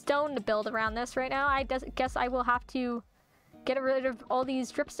enough stone to build around this right now. I guess I will have to get rid of all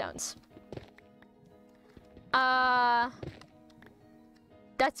these dripstones. That's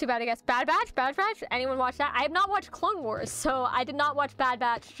too bad, I guess. Bad Batch? Bad Batch? Anyone watch that? I have not watched Clone Wars, so I did not watch Bad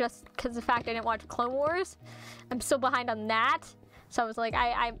Batch just because of the fact I didn't watch Clone Wars. I'm still behind on that. So I was like,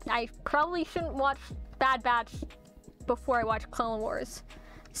 I probably shouldn't watch Bad Batch before I watch Clone Wars.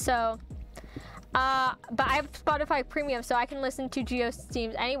 So, but I have Spotify Premium, so I can listen to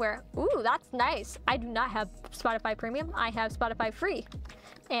GeoStreams anywhere. Ooh, that's nice. I do not have Spotify Premium. I have Spotify Free.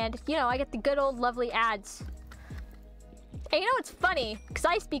 And, you know, I get the good old lovely ads. And you know what's funny? Because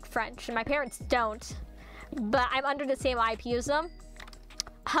I speak French, and my parents don't. But I'm under the same IP as them.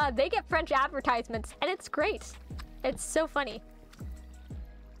 They get French advertisements, and it's great. It's so funny.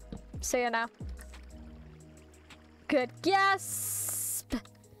 So, you know. Good. Gasp!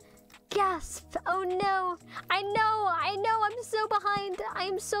 Gasp! Oh no! I know! I'm so behind! I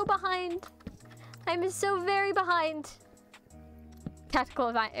am so behind! I'm so very behind! Tactical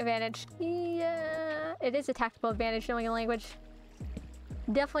advantage. Yeah, it is a tactical advantage knowing a language.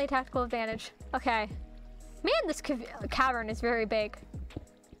 Definitely a tactical advantage. Okay. Man, this cavern is very big.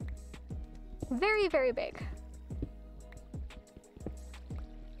 Very, very big.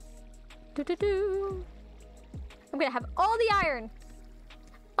 Do-do-do. I'm gonna have all the iron.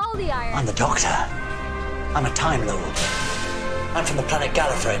 All the iron. I'm the Doctor. I'm a Time Lord. I'm from the planet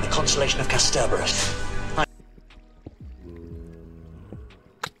Gallifrey in the constellation of Cerberus.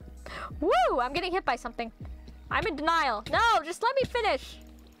 Woo! I'm getting hit by something. I'm in denial. No, just let me finish.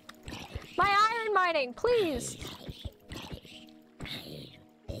 My iron mining, please.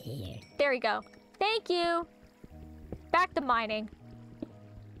 There we go. Thank you. Back to mining.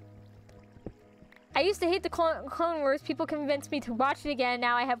 I used to hate the Clone Wars. People convinced me to watch it again.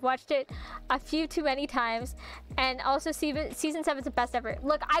 Now I have watched it a few too many times. And also season 7 is the best ever.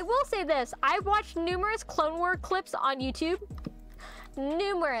 Look, I will say this. I've watched numerous Clone War clips on YouTube.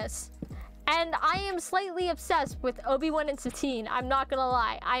 Numerous. And I am slightly obsessed with Obi-Wan and Satine. I'm not gonna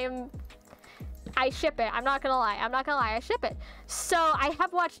lie. I ship it. I'm not gonna lie. I ship it. So I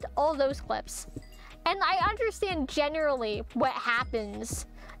have watched all those clips. And I understand generally what happens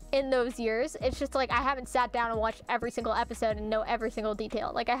in those years. It's just like I haven't sat down and watched every single episode and know every single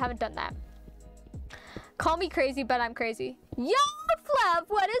detail. Like I haven't done that. Call me crazy, but I'm crazy. Yo, Flev,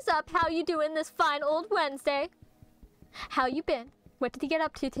 what is up? How you doing this fine old Wednesday? How you been? What did you get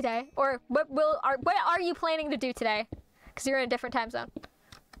up to today? Or what are you planning to do today? Because you're in a different time zone.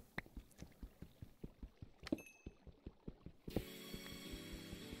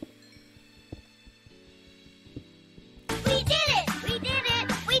 We did it! We did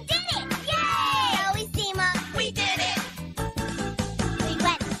it! We did it! Yay! Elleliminate! We did it! We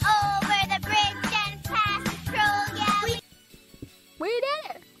went over the bridge and past the troll, yeah! We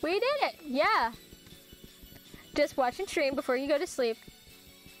did it! We did it! Yeah! Just watch and stream before you go to sleep.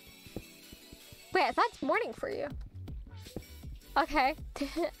 Wait, I thought it's morning for you. Okay.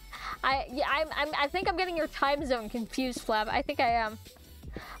 I think I'm getting your time zone confused, Flab. I think I am.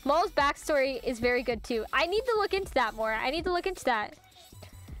 Maul's backstory is very good too. I need to look into that more. I need to look into that.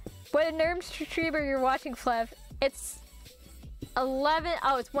 What a nerve streamer you're watching, Flev. It's 11.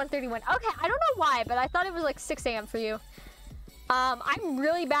 Oh, it's 1:31. Okay, I don't know why, but I thought it was like 6 a.m. for you. I'm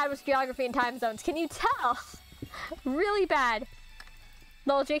really bad with geography and time zones. Can you tell? Really bad.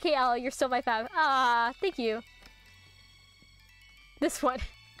 Lol, JKL, you're still my fave. Thank you. This one.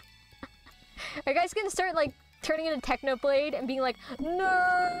 Are you guys gonna start like turning into Technoblade and being like,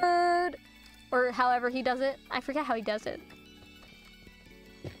 nerd? Or however he does it. I forget how he does it.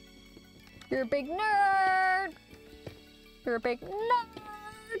 You're a big nerd. You're a big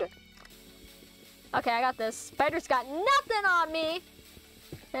nerd. Okay, I got this. Spider's got nothing on me.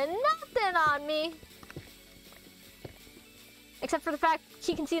 And nothing on me. Except for the fact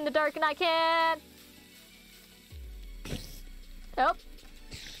he can see in the dark and I can't. Oh.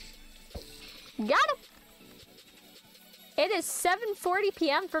 Got him. It is 7:40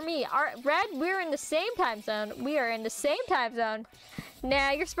 p.m. for me. Red, we're in the same time zone. We are in the same time zone.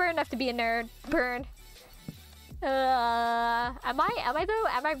 Nah, you're smart enough to be a nerd. Burn. Am I though?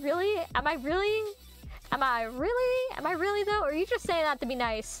 Am I really though? Or are you just saying that to be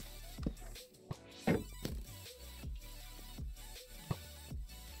nice?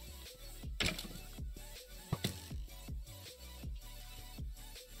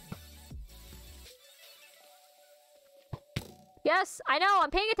 Yes, I know. I'm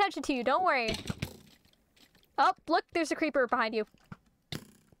paying attention to you. Don't worry. Oh, look. There's a creeper behind you.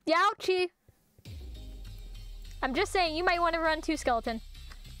 Youchie. I'm just saying, you might want to run too, skeleton.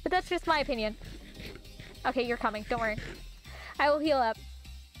 But that's just my opinion. Okay, you're coming. Don't worry. I will heal up.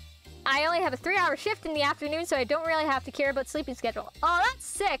 I only have a 3-hour shift in the afternoon, so I don't really have to care about sleeping schedule. Oh, that's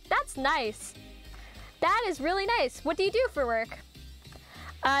sick. That's nice. That is really nice. What do you do for work?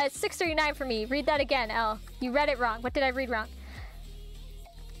 It's 6:39 for me. Read that again, Elle. You read it wrong. What did I read wrong?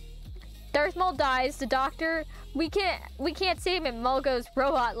 Darth Maul dies. The doctor... We can't save him. Maul goes,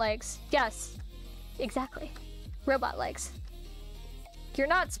 robot legs. Yes. Exactly. Robot legs. You're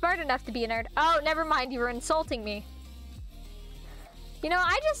not smart enough to be a nerd. Oh, never mind. You were insulting me. You know,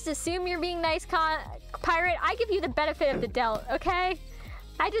 I just assume you're being nice, pirate. I give you the benefit of the doubt, okay?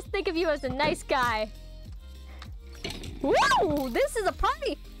 I just think of you as a nice guy. Woo! This is a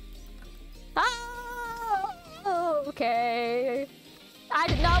party! Oh, okay. I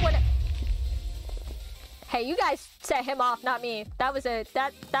did not want to... Hey, you guys set him off, not me. That was a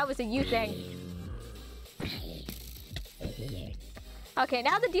you thing. Okay,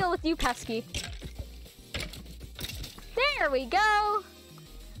 now the deal with you, pesky. There we go.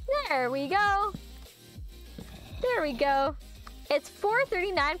 There we go. There we go. It's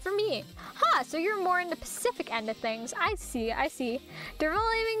 4:39 for me. Huh, so you're more in the Pacific end of things. I see, I see.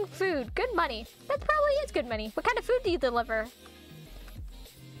 Delivering food. Good money. That probably is good money. What kind of food do you deliver?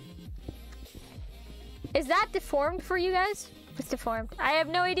 Is that deformed for you guys? It's deformed. I have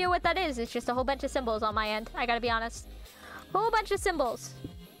no idea what that is. It's just a whole bunch of symbols on my end. I gotta be honest. Whole bunch of symbols.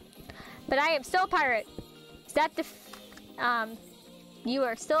 But I am still a pirate. Is that You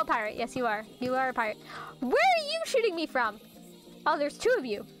are still a pirate. Yes, you are. You are a pirate. Where are you shooting me from? Oh, there's two of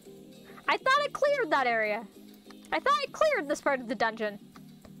you. I thought I cleared that area. I thought I cleared this part of the dungeon.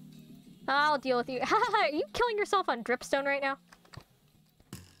 I'll deal with you. Are you killing yourself on dripstone right now?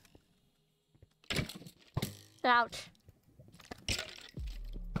 Ouch.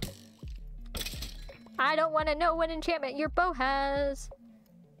 I don't want to know what enchantment your bow has.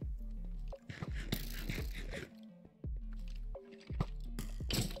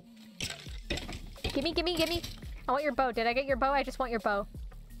 Gimme, gimme, gimme. I want your bow. Did I get your bow? I just want your bow.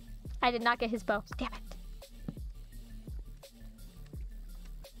 I did not get his bow. Damn it.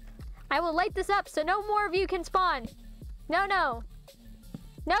 I will light this up so no more of you can spawn. No, no.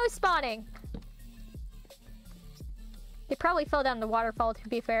 No spawning. They probably fell down the waterfall, to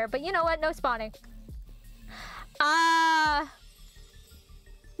be fair. But you know what? No spawning.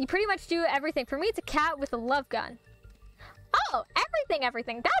 You pretty much do everything. For me, it's a cat with a love gun. Oh, everything,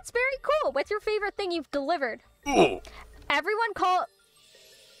 everything. That's very cool. What's your favorite thing you've delivered? Everyone call...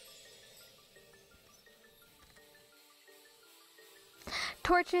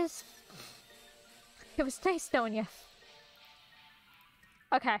 Torches. It was nice knowing you.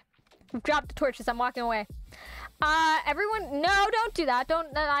 Okay. We've dropped the torches. I'm walking away. Everyone... No, don't do that. Don't...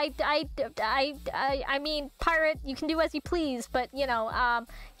 I mean, pirate, you can do as you please. But, you know,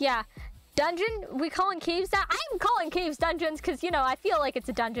 yeah. Dungeon? We calling caves that? I'm calling caves dungeons because, you know, I feel like it's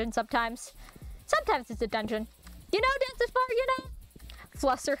a dungeon sometimes. Sometimes it's a dungeon. You know, Dance's Bar, you know?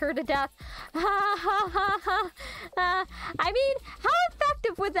 Fluster her to death. I mean, how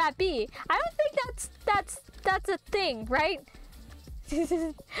effective would that be? I don't think that's a thing, right?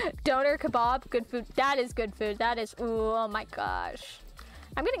 Doner kebab, good food. That is good food. That is, ooh, oh my gosh.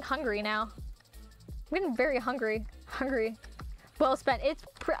 I'm getting hungry now. I'm getting very hungry. Well spent. It's,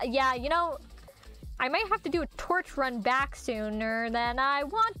 yeah, you know, I might have to do a torch run back sooner than I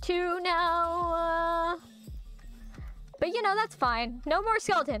want to now. But you know, that's fine. No more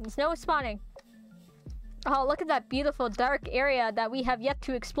skeletons. No spawning. Oh, look at that beautiful dark area that we have yet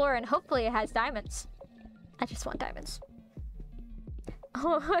to explore, and hopefully it has diamonds. I just want diamonds.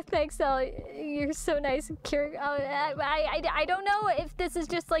 Oh, thanks, Elle. You're so nice and caring. Oh, I don't know if this is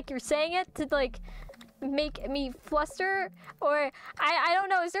just like you're saying it to like make me fluster, or I don't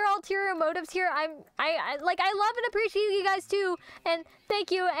know. Is there ulterior motives here? I love and appreciate you guys too, and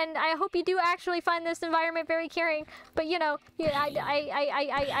thank you, and I hope you do actually find this environment very caring. But you know, yeah, I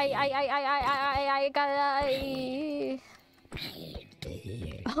gotta.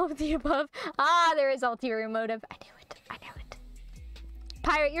 All of the above. Ah, there is ulterior motive. I knew it.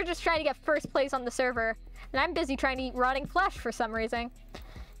 Pirate, you're just trying to get first place on the server, and I'm busy trying to eat rotting flesh for some reason.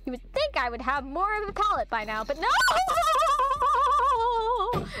 You would think I would have more of a palate by now, but no!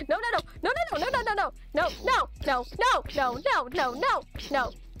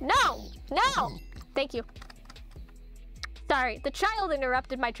 No! Thank you. Sorry, the child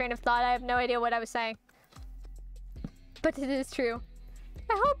interrupted my train of thought. I have no idea what I was saying. But it is true.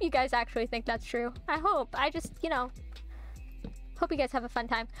 I hope you guys actually think that's true. I hope. I just, you know, hope you guys have a fun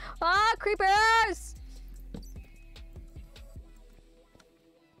time. Ah, creepers!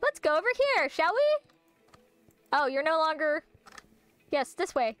 Let's go over here, shall we? Oh, you're no longer... Yes,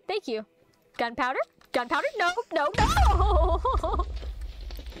 this way. Thank you. Gunpowder? Gunpowder? No!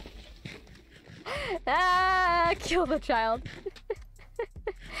 Ah, kill the child.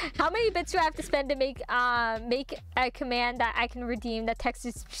 How many bits do I have to spend to make a command that I can redeem that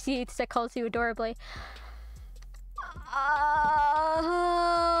Texas Sheets that calls you adorably?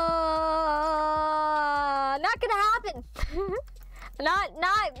 Not gonna happen.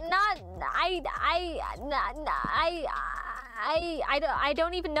 I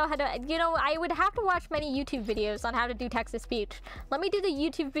don't even know how to, you know, I would have to watch many YouTube videos on how to do text-to-speech. Let me do the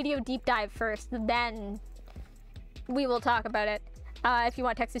YouTube video deep dive first, then we will talk about it. If you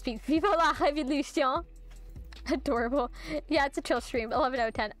want text-to-speech. Viva la révolution. Adorable. Yeah, it's a chill stream. 11 out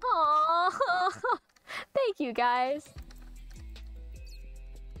of 10. Aww. Thank you, guys.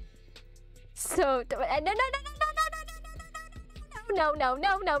 So, no.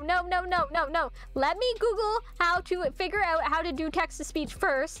 Let me Google how to figure out how to do text-to-speech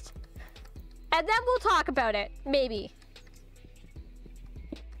first. And then we'll talk about it. Maybe.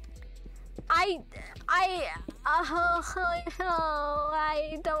 I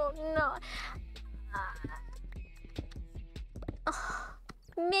don't know.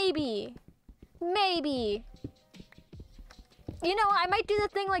 Maybe. You know, I might do the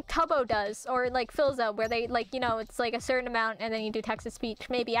thing like Tubbo does, or like Philza, where they, like, you know, it's like a certain amount and then you do text-to-speech.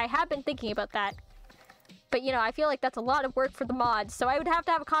 Maybe. I have been thinking about that. But, you know, I feel like that's a lot of work for the mods. So I would have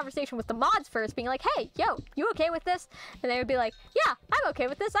to have a conversation with the mods first, being like, hey, yo, you okay with this? And they would be like, yeah, I'm okay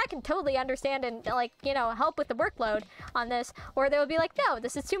with this. I can totally understand and, like, you know, help with the workload on this. Or they would be like, no,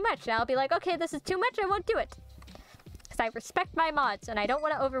 this is too much. And I'll be like, okay, this is too much. I won't do it. Because I respect my mods and I don't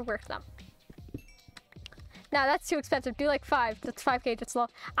want to overwork them. No, that's too expensive. Do like 5. That's 5K, just low.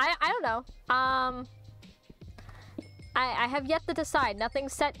 I don't know. I have yet to decide.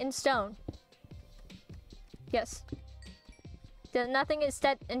 Nothing's set in stone. Yes. Nothing is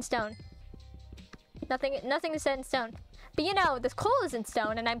set in stone. Nothing is set in stone. But you know, this coal is in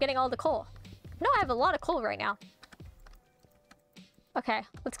stone and I'm getting all the coal. No, I have a lot of coal right now. Okay,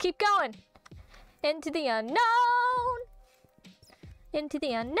 let's keep going. Into the unknown. Into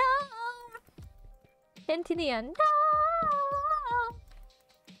the unknown. Into the unknown.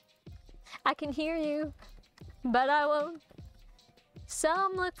 I can hear you, but I won't.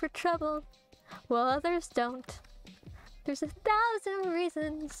 Some look for trouble, while others don't. There's 1,000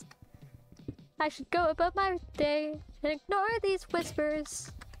 reasons I should go about my day and ignore these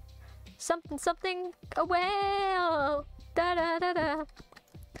whispers. Something away. Oh, da da da da.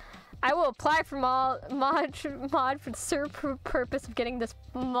 I will apply for mod for the sole purpose of getting this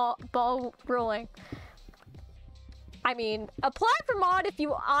ball rolling. I mean, apply for mod if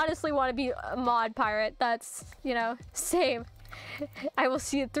you honestly want to be a mod pirate. That's, you know, same. I will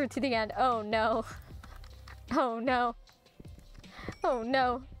see it through to the end. Oh no. Oh no. Oh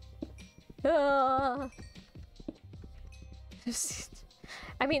no.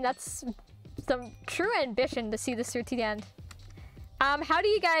 I mean, that's some true ambition to see this through to the end. How do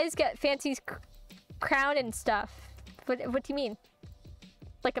you guys get Fancy's crown and stuff? What do you mean?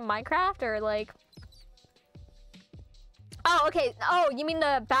 Like in Minecraft or like... Oh, okay. Oh, you mean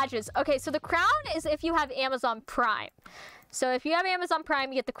the badges. Okay, so the crown is if you have Amazon Prime. So if you have Amazon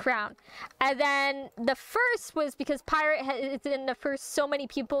Prime, you get the crown. And then the first was because Pirate is in the first so many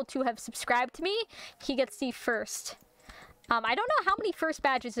people to have subscribed to me. He gets the first. I don't know how many first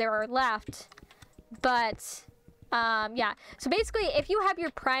badges there are left. But, yeah. So basically, if you have your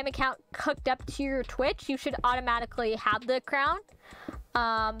Prime account hooked up to your Twitch, you should automatically have the crown.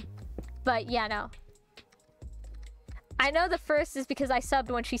 But yeah, no. I know the first is because I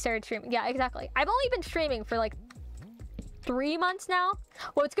subbed when she started streaming. Yeah, exactly. I've only been streaming for like 3 months now.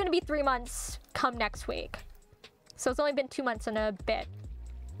 Well, it's going to be 3 months come next week. So it's only been 2 months and a bit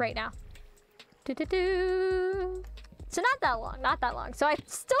right now. So not that long, not that long. So I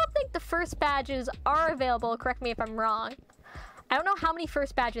still think the first badges are available. Correct me if I'm wrong. I don't know how many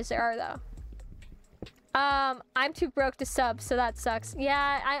first badges there are though. I'm too broke to sub, so that sucks.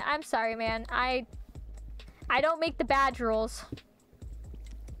 Yeah, I'm sorry, man. I don't make the badge rules.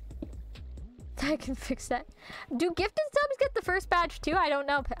 I can fix that. Do gifted subs get the first badge too? I don't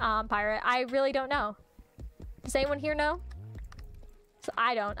know, Pirate. I really don't know. Does anyone here know? So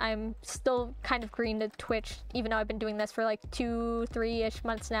I don't. I'm still kind of green to Twitch, even though I've been doing this for like 2-3-ish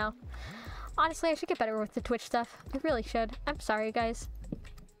months now. Honestly, I should get better with the Twitch stuff. I really should. I'm sorry, guys.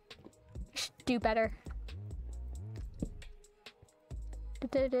 I should do better.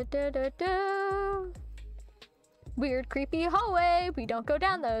 Weird, creepy hallway. We don't go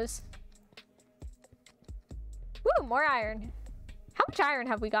down those. Woo, more iron. How much iron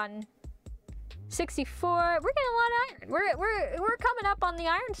have we gotten? 64. We're getting a lot of iron. We're coming up on the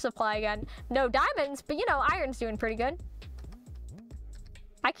iron supply again. No diamonds, but you know, iron's doing pretty good.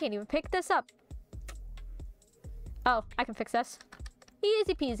 I can't even pick this up. Oh, I can fix this.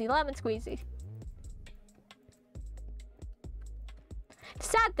 Easy peasy, lemon squeezy. The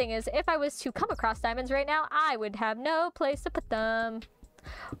sad thing is, if I was to come across diamonds right now, I would have no place to put them.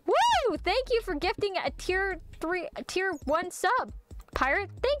 Woo! Thank you for gifting a tier 1 sub, Pirate.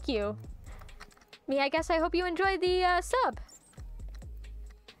 Thank you. I guess I hope you enjoyed the sub.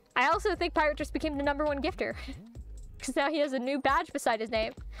 I also think Pirate just became the #1 gifter. Because now he has a new badge beside his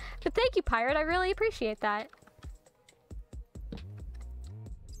name. But thank you, Pirate. I really appreciate that.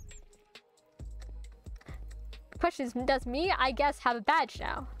 The question is, does me, I guess, have a badge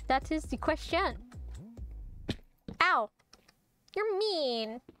now? That is the question. Ow. You're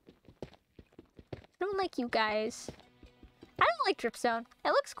mean. I don't like you guys. I don't like dripstone. It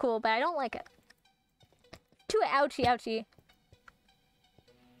looks cool, but I don't like it. Too ouchie ouchie.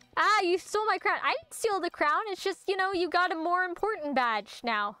 Ah, you stole my crown. I didn't steal the crown. It's just, you know, you got a more important badge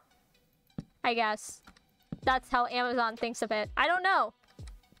now. I guess. That's how Amazon thinks of it. I don't know.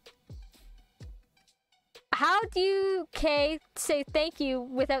 How do you, Kay, say thank you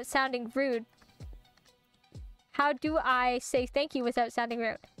without sounding rude? How do I say thank you without sounding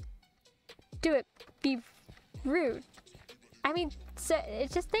rude? Do it. Be rude. I mean,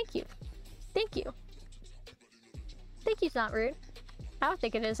 it's just thank you. Thank you. Thank you's not rude. I don't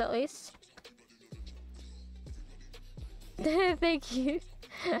think it is, at least. Thank you.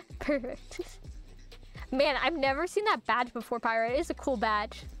 Perfect. Man, I've never seen that badge before, Pirate. It is a cool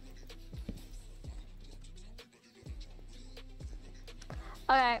badge.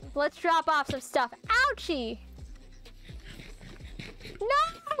 Okay, let's drop off some stuff. Ouchie!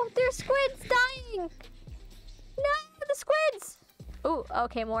 No! There's squids dying! No! The squids! Ooh,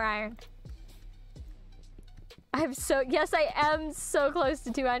 okay, more iron. Yes, I am so close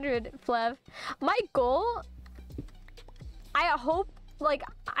to 200, Flev. My goal, I hope, like,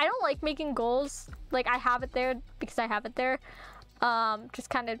 I don't like making goals. Like, I have it there because I have it there. Just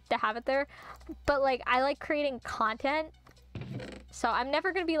kind of to have it there. But, like, I like creating content. So I'm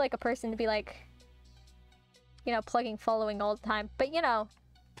never gonna be, like, a person to be, like, you know, plugging following all the time. But, you know,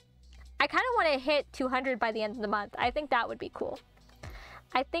 I kind of want to hit 200 by the end of the month. I think that would be cool.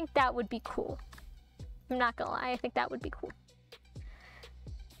 I think that would be cool. I'm not gonna lie, I think that would be cool.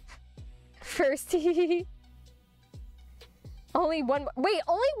 First, only one more. Wait,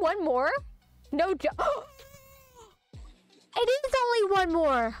 only one more? No joke. It is only one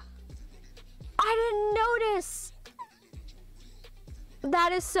more. I didn't notice.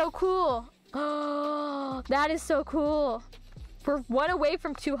 That is so cool. Oh, that is so cool. We're one away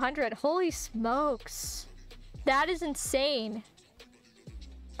from 200. Holy smokes. That is insane.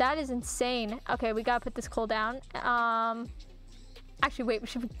 That is insane. Okay, we gotta put this coal down. Actually, wait, we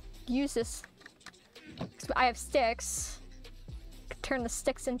should use this. So I have sticks. I can turn the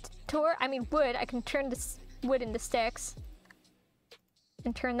sticks into wood. I can turn this wood into sticks.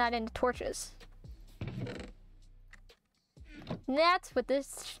 And turn that into torches. And that's what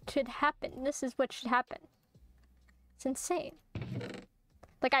this should happen. This is what should happen. It's insane.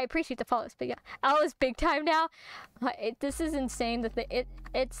 Like, I appreciate the follows, but yeah. Elle is big time now. This is insane that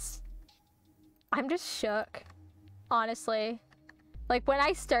it's... I'm just shook, honestly. Like, when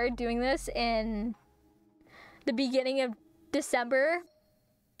I started doing this in the beginning of December,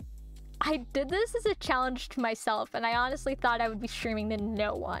 I did this as a challenge to myself, and I honestly thought I would be streaming to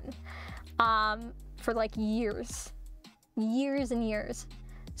no one. For like years. Years and years.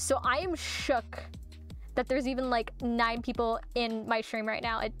 So I am shook that there's even like 9 people in my stream right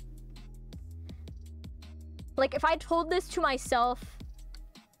now. Like, if I told this to myself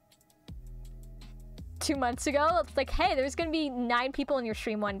 2 months ago, it's like, hey, there's gonna be 9 people in your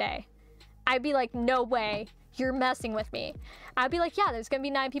stream one day, I'd be like, no way, you're messing with me. I'd be like, yeah, there's gonna be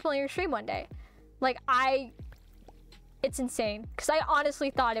 9 people in your stream one day. Like, it's insane. Because I honestly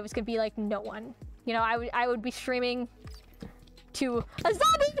thought it was gonna be like no one. You know, I would be streaming to a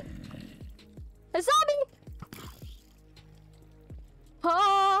zombie! A zombie!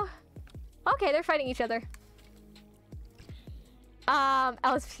 Oh! Okay, they're fighting each other.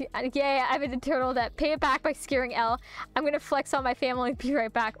 Yeah, I'm an eternal that. Pay it back by scaring Elle. I'm gonna flex on my family and be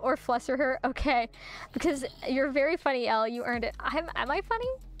right back. Or fluster her. Okay. Because you're very funny, Elle. You earned it. Am I funny?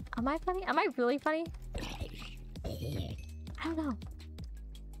 Am I funny? Am I really funny? I don't know.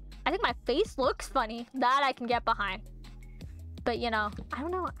 I think my face looks funny. That I can get behind. But, you know, I don't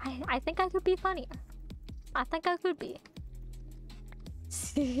know. I think I could be funnier. I think I could be.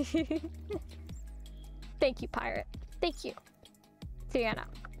 Thank you, Pirate. Thank you. Sienna.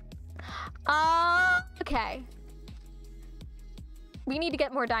 Okay. We need to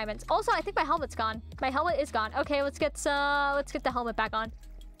get more diamonds. Also, I think my helmet's gone. My helmet is gone. Okay, let's get the helmet back on.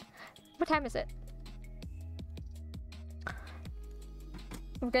 What time is it?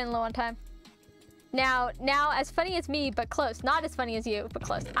 We're getting low on time. Now, as funny as me, but close. Not as funny as you, but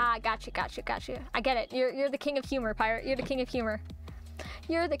close. Ah, got you. I get it. You're the king of humor, Pirate. You're the king of humor.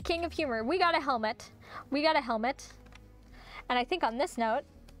 You're the king of humor. We got a helmet. And I think on this note,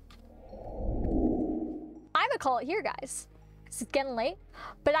 I'm gonna call it here, guys. It's getting late.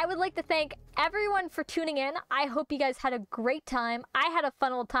 But I would like to thank everyone for tuning in. I hope you guys had a great time. I had a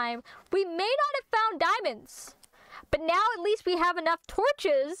fun old time. We may not have found diamonds, but now at least we have enough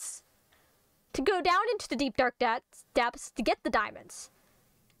torches to go down into the deep dark depths to get the diamonds.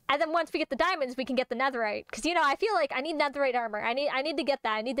 And then once we get the diamonds, we can get the netherite. Because, you know, I feel like I need netherite armor. I need to get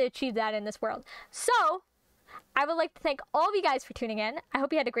that. I need to achieve that in this world. So, I would like to thank all of you guys for tuning in. I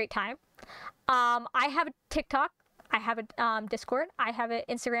hope you had a great time. I have a TikTok. I have a Discord. I have an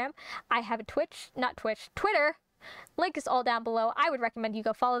Instagram. I have a Twitter. Link is all down below. I would recommend you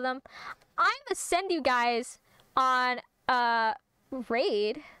go follow them. I'm going to send you guys on a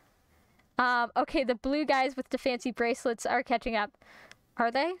raid. Okay, the blue guys with the fancy bracelets are catching up. Are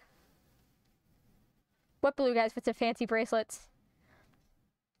they? What blue guys with the fancy bracelets?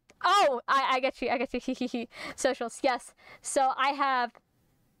 Oh, I get you. Socials, yes. So I have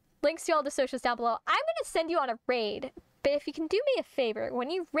Links to all the socials down below. I'm gonna send you on a raid, but if you can do me a favor, when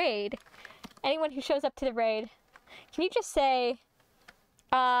you raid, anyone who shows up to the raid, can you just say,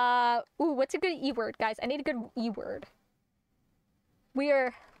 ooh, what's a good E-word, guys? I need a good E-word.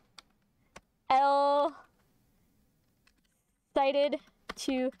 We're excited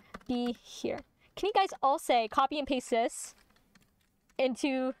to be here. Can you guys all say, copy and paste this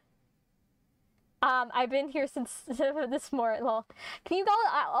into, I've been here since this morning. Well, can you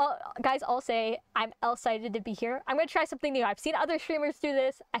guys all say, I'm excited to be here? I'm going to try something new. I've seen other streamers do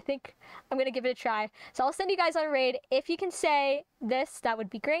this. I think I'm going to give it a try. So I'll send you guys on a raid. If you can say this, that would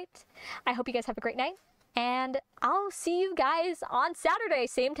be great. I hope you guys have a great night. And I'll see you guys on Saturday.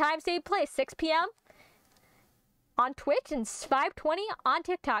 Same time, same place, 6 p.m. on Twitch and 5:20 on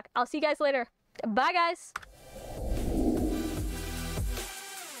TikTok. I'll see you guys later. Bye, guys.